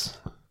 because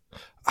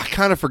I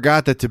kind of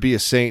forgot that to be a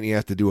saint, you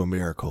have to do a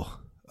miracle.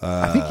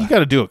 I think you got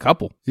to do a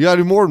couple. You got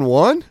to do more than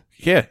one?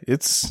 Yeah,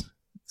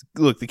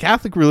 look, the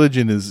Catholic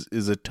religion is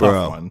a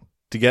tough one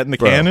to get in the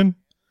canon.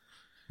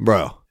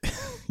 Bro.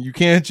 You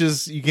can't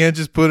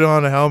just put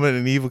on a helmet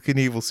and an Evel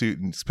Knievel suit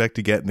and expect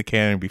to get in the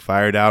canon and be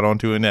fired out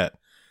onto a net.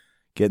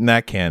 Get in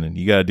that canon.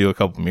 You got to do a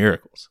couple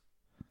miracles.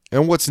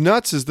 And what's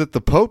nuts is that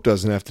the Pope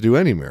doesn't have to do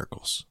any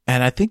miracles.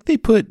 And I think they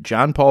put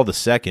John Paul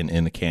II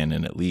in the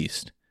canon at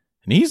least.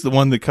 And he's the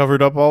one that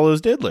covered up all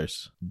those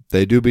diddlers.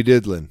 They do be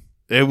diddling.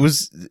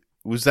 Was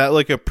that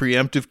like a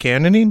preemptive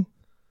canoning?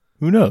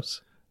 Who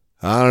knows?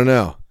 I don't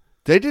know.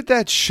 They did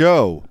that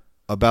show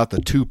about the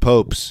two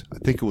popes. I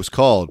think it was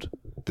called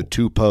The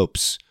Two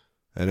Popes.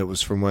 And it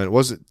was from when,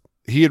 was it?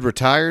 He had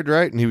retired,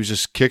 right? And he was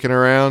just kicking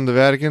around the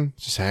Vatican,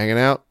 just hanging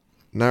out.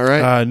 Not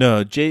right?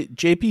 No.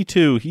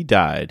 JP2, he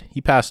died.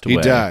 He passed away.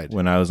 He died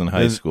when I was in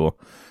high school.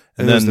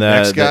 And then the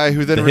next guy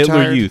who then the retired?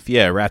 Hitler Youth,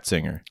 yeah,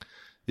 Ratzinger.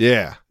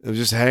 Yeah, it was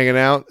just hanging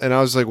out. And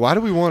I was like, why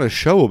do we want a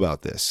show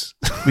about this?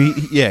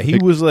 He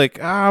was like,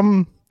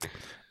 I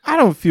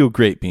don't feel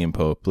great being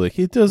Pope. Like,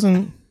 it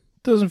doesn't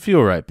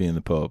feel right being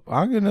the Pope.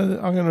 I'm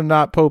gonna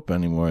not Pope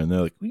anymore. And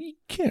they're like, well, you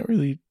can't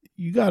really,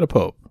 you got a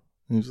Pope.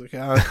 And he was like,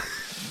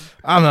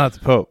 I'm not the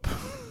Pope.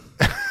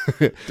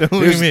 Don't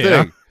look at me.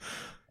 Thing.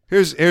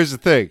 Here's the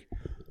thing.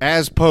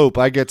 As Pope,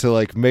 I get to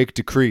like make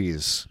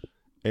decrees,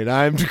 and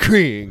I'm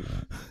decreeing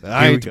that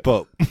I ain't the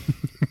Pope.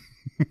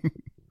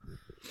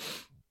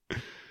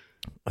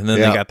 And then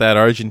they got that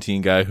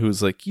Argentine guy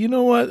who's like, you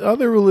know what?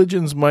 Other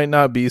religions might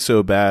not be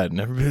so bad.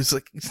 And everybody's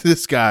like,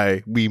 this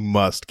guy we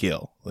must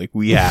kill. Like,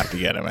 we have to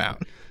get him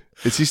out.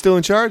 Is he still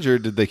in charge, or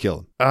did they kill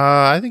him?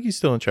 I think he's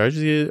still in charge.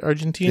 Is the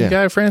Argentine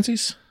guy,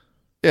 Francis?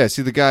 Yeah,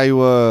 see the guy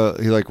who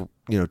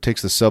he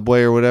takes the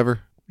subway or whatever?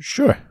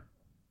 Sure.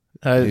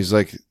 He's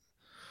like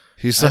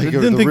I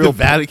didn't think the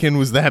Vatican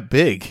was that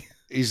big.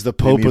 He's the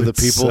Pope of the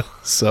people.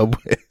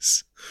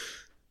 Subways.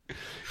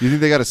 You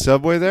think they got a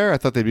subway there? I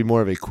thought they'd be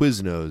more of a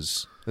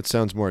Quiznos. That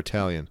sounds more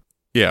Italian.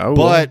 Yeah,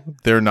 but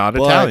they're not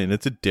Italian.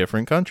 It's a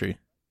different country.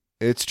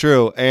 It's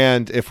true.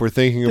 And if we're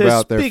thinking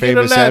about their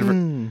famous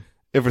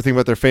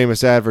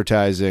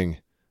advertising,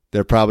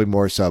 they're probably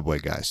more Subway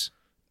guys.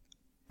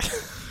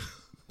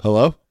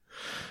 Hello?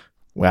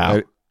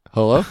 Wow.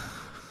 Hello?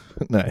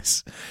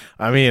 Nice.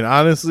 I mean,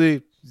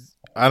 honestly,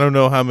 I don't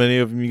know how many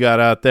of them you got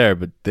out there,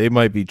 but they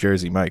might be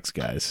Jersey Mike's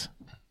guys.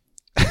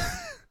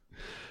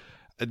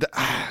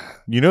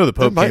 The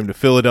Pope came to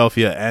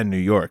Philadelphia and New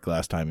York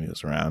last time he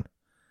was around.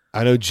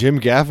 I know Jim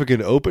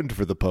Gaffigan opened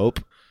for the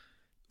Pope.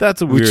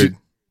 That's a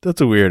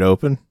weird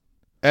open.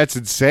 That's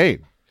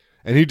insane.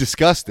 And he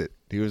discussed it.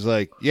 He was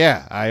like,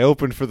 yeah, I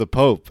opened for the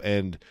Pope,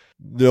 and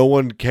no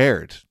one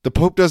cared. The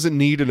Pope doesn't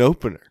need an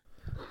opener.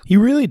 He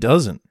really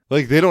doesn't.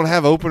 Like, they don't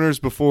have openers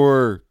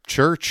before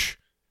church.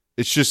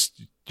 It's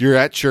just you're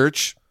at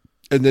church,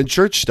 and then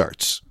church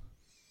starts.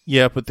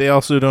 Yeah, but they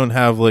also don't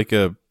have, like,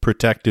 a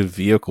protective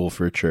vehicle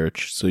for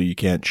church, so you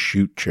can't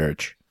shoot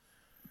church.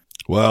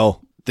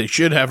 Well, they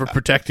should have a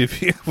protective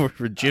vehicle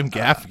for Jim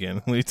Gaffigan,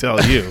 let me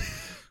tell you.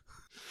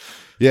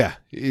 Yeah,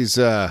 he's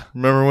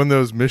remember when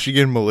those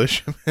Michigan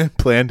militiamen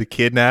planned to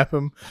kidnap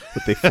him,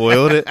 but they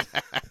foiled it?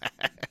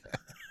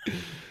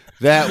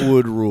 That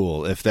would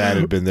rule if that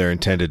had been their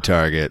intended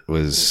target.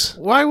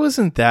 Why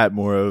wasn't that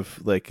more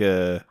of like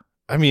a...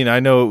 I mean, I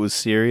know it was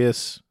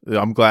serious.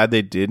 I'm glad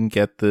they didn't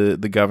get the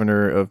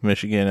governor of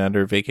Michigan at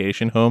her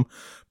vacation home,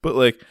 but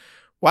like,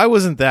 Why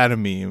wasn't that a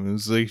meme? It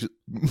was like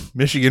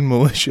Michigan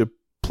militia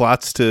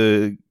plots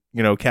to,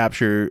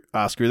 capture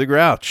Oscar the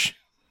Grouch.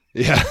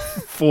 Yeah.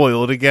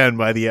 Foiled again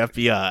by the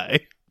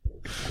FBI.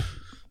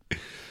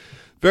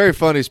 Very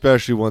funny,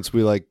 especially once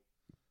we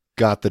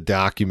got the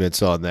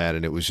documents on that,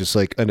 and it was just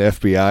like an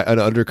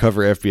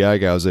undercover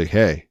FBI guy was like,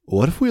 "Hey,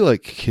 what if we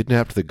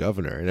kidnapped the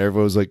governor?" And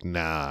everyone was like,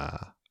 "Nah."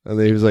 And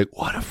then he was like,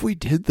 "What if we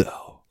did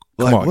though?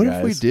 What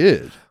if we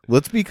did?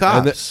 Let's be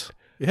cops."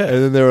 And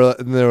then they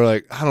were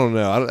like, "I don't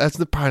know. That's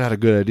probably not a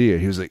good idea."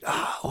 He was like,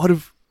 what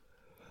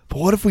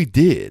if we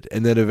did?"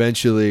 And then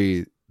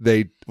eventually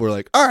they were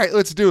like, "All right,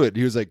 let's do it." And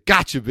he was like,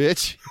 "Gotcha,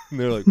 bitch." And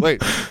they're like,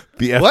 "Wait,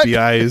 the what?"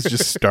 FBI is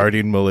just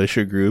starting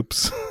militia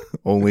groups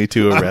only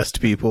to arrest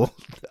people.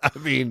 I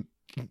mean,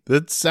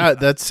 that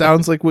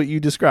sounds like what you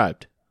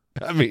described.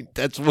 I mean,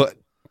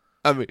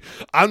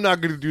 I'm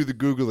not going to do the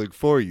Googling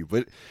for you,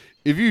 but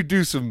if you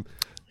do some,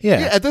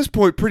 at this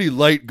point, pretty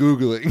light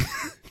Googling,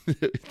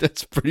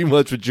 that's pretty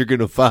much what you're going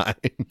to find.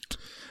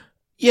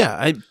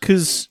 Yeah,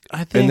 because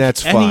I think and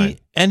that's fine.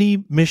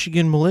 Any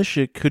Michigan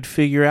militia could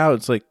figure out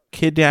it's like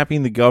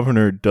kidnapping the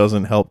governor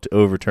doesn't help to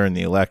overturn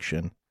the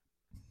election.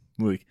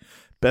 Like,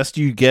 best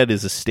you get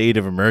is a state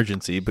of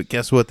emergency, but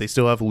guess what? They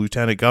still have a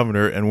lieutenant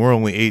governor, and we're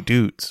only 8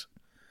 dudes.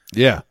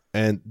 Yeah,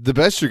 and the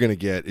best you're going to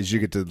get is you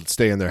get to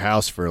stay in their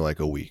house for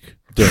a week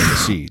during the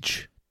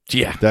siege.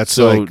 Yeah, that's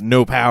so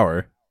no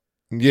power.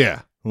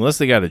 Yeah, unless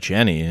they got a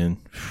Jenny, and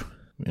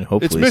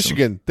hopefully it's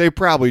Michigan. They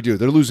probably do.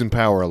 They're losing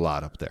power a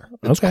lot up there.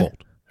 It's cold.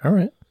 All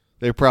right.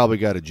 They probably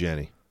got a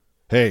Jenny.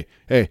 Hey,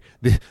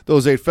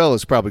 those 8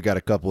 fellas probably got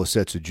a couple of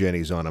sets of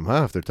Jennies on them,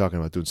 huh? If they're talking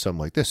about doing something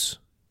like this.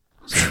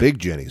 Some big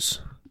Jennies.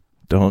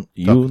 Don't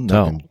you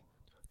know?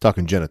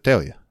 Talking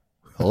genitalia.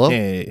 Hello?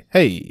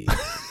 Hey.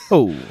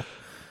 Oh,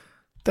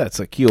 that's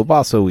a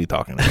kielbasa we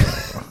talking about.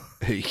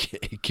 Hey,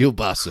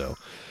 kielbasa.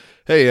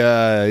 Hey,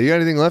 you got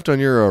anything left on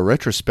your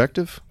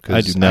retrospective?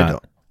 I do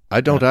not.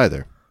 I don't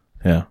either.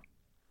 Yeah.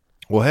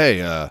 Well,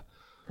 hey,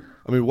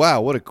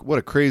 wow, what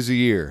a crazy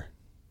year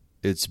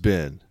it's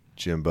been,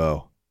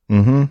 Jimbo.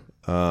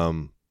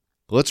 Mm-hmm.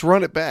 Let's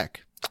run it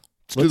back.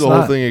 Let's do the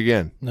whole thing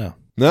again. No?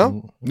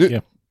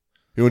 Yeah.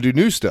 You want to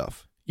do new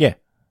stuff? Yeah.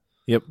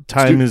 Yep.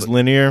 Time is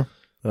linear.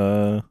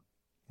 We're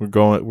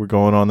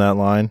going on that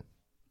line.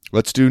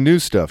 Let's do new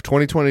stuff.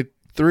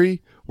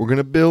 2023, we're going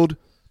to build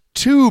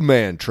 2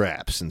 man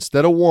traps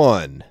instead of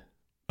 1.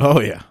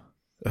 Oh, yeah.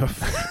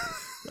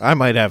 I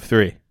might have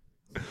 3.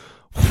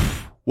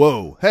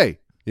 Whoa. Hey,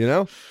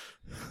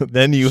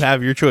 Then you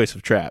have your choice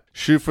of trap.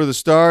 Shoot for the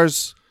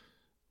stars.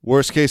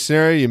 Worst case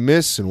scenario, you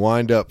miss and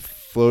wind up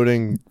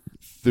floating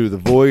through the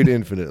void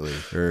infinitely.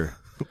 Or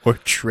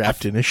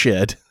trapped in a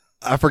shed.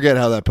 I forget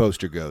how that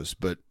poster goes,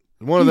 but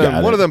one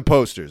of them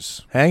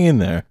posters. Hang in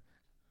there.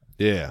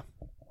 Yeah.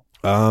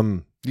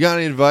 You got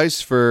any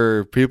advice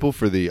for people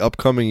for the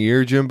upcoming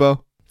year,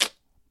 Jimbo?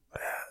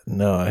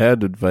 No, I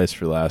had advice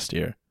for last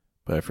year,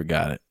 but I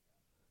forgot it.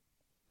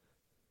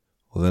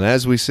 Well, then,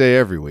 as we say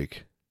every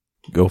week,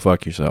 go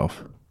fuck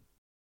yourself.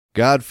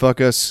 God fuck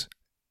us,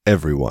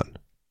 everyone.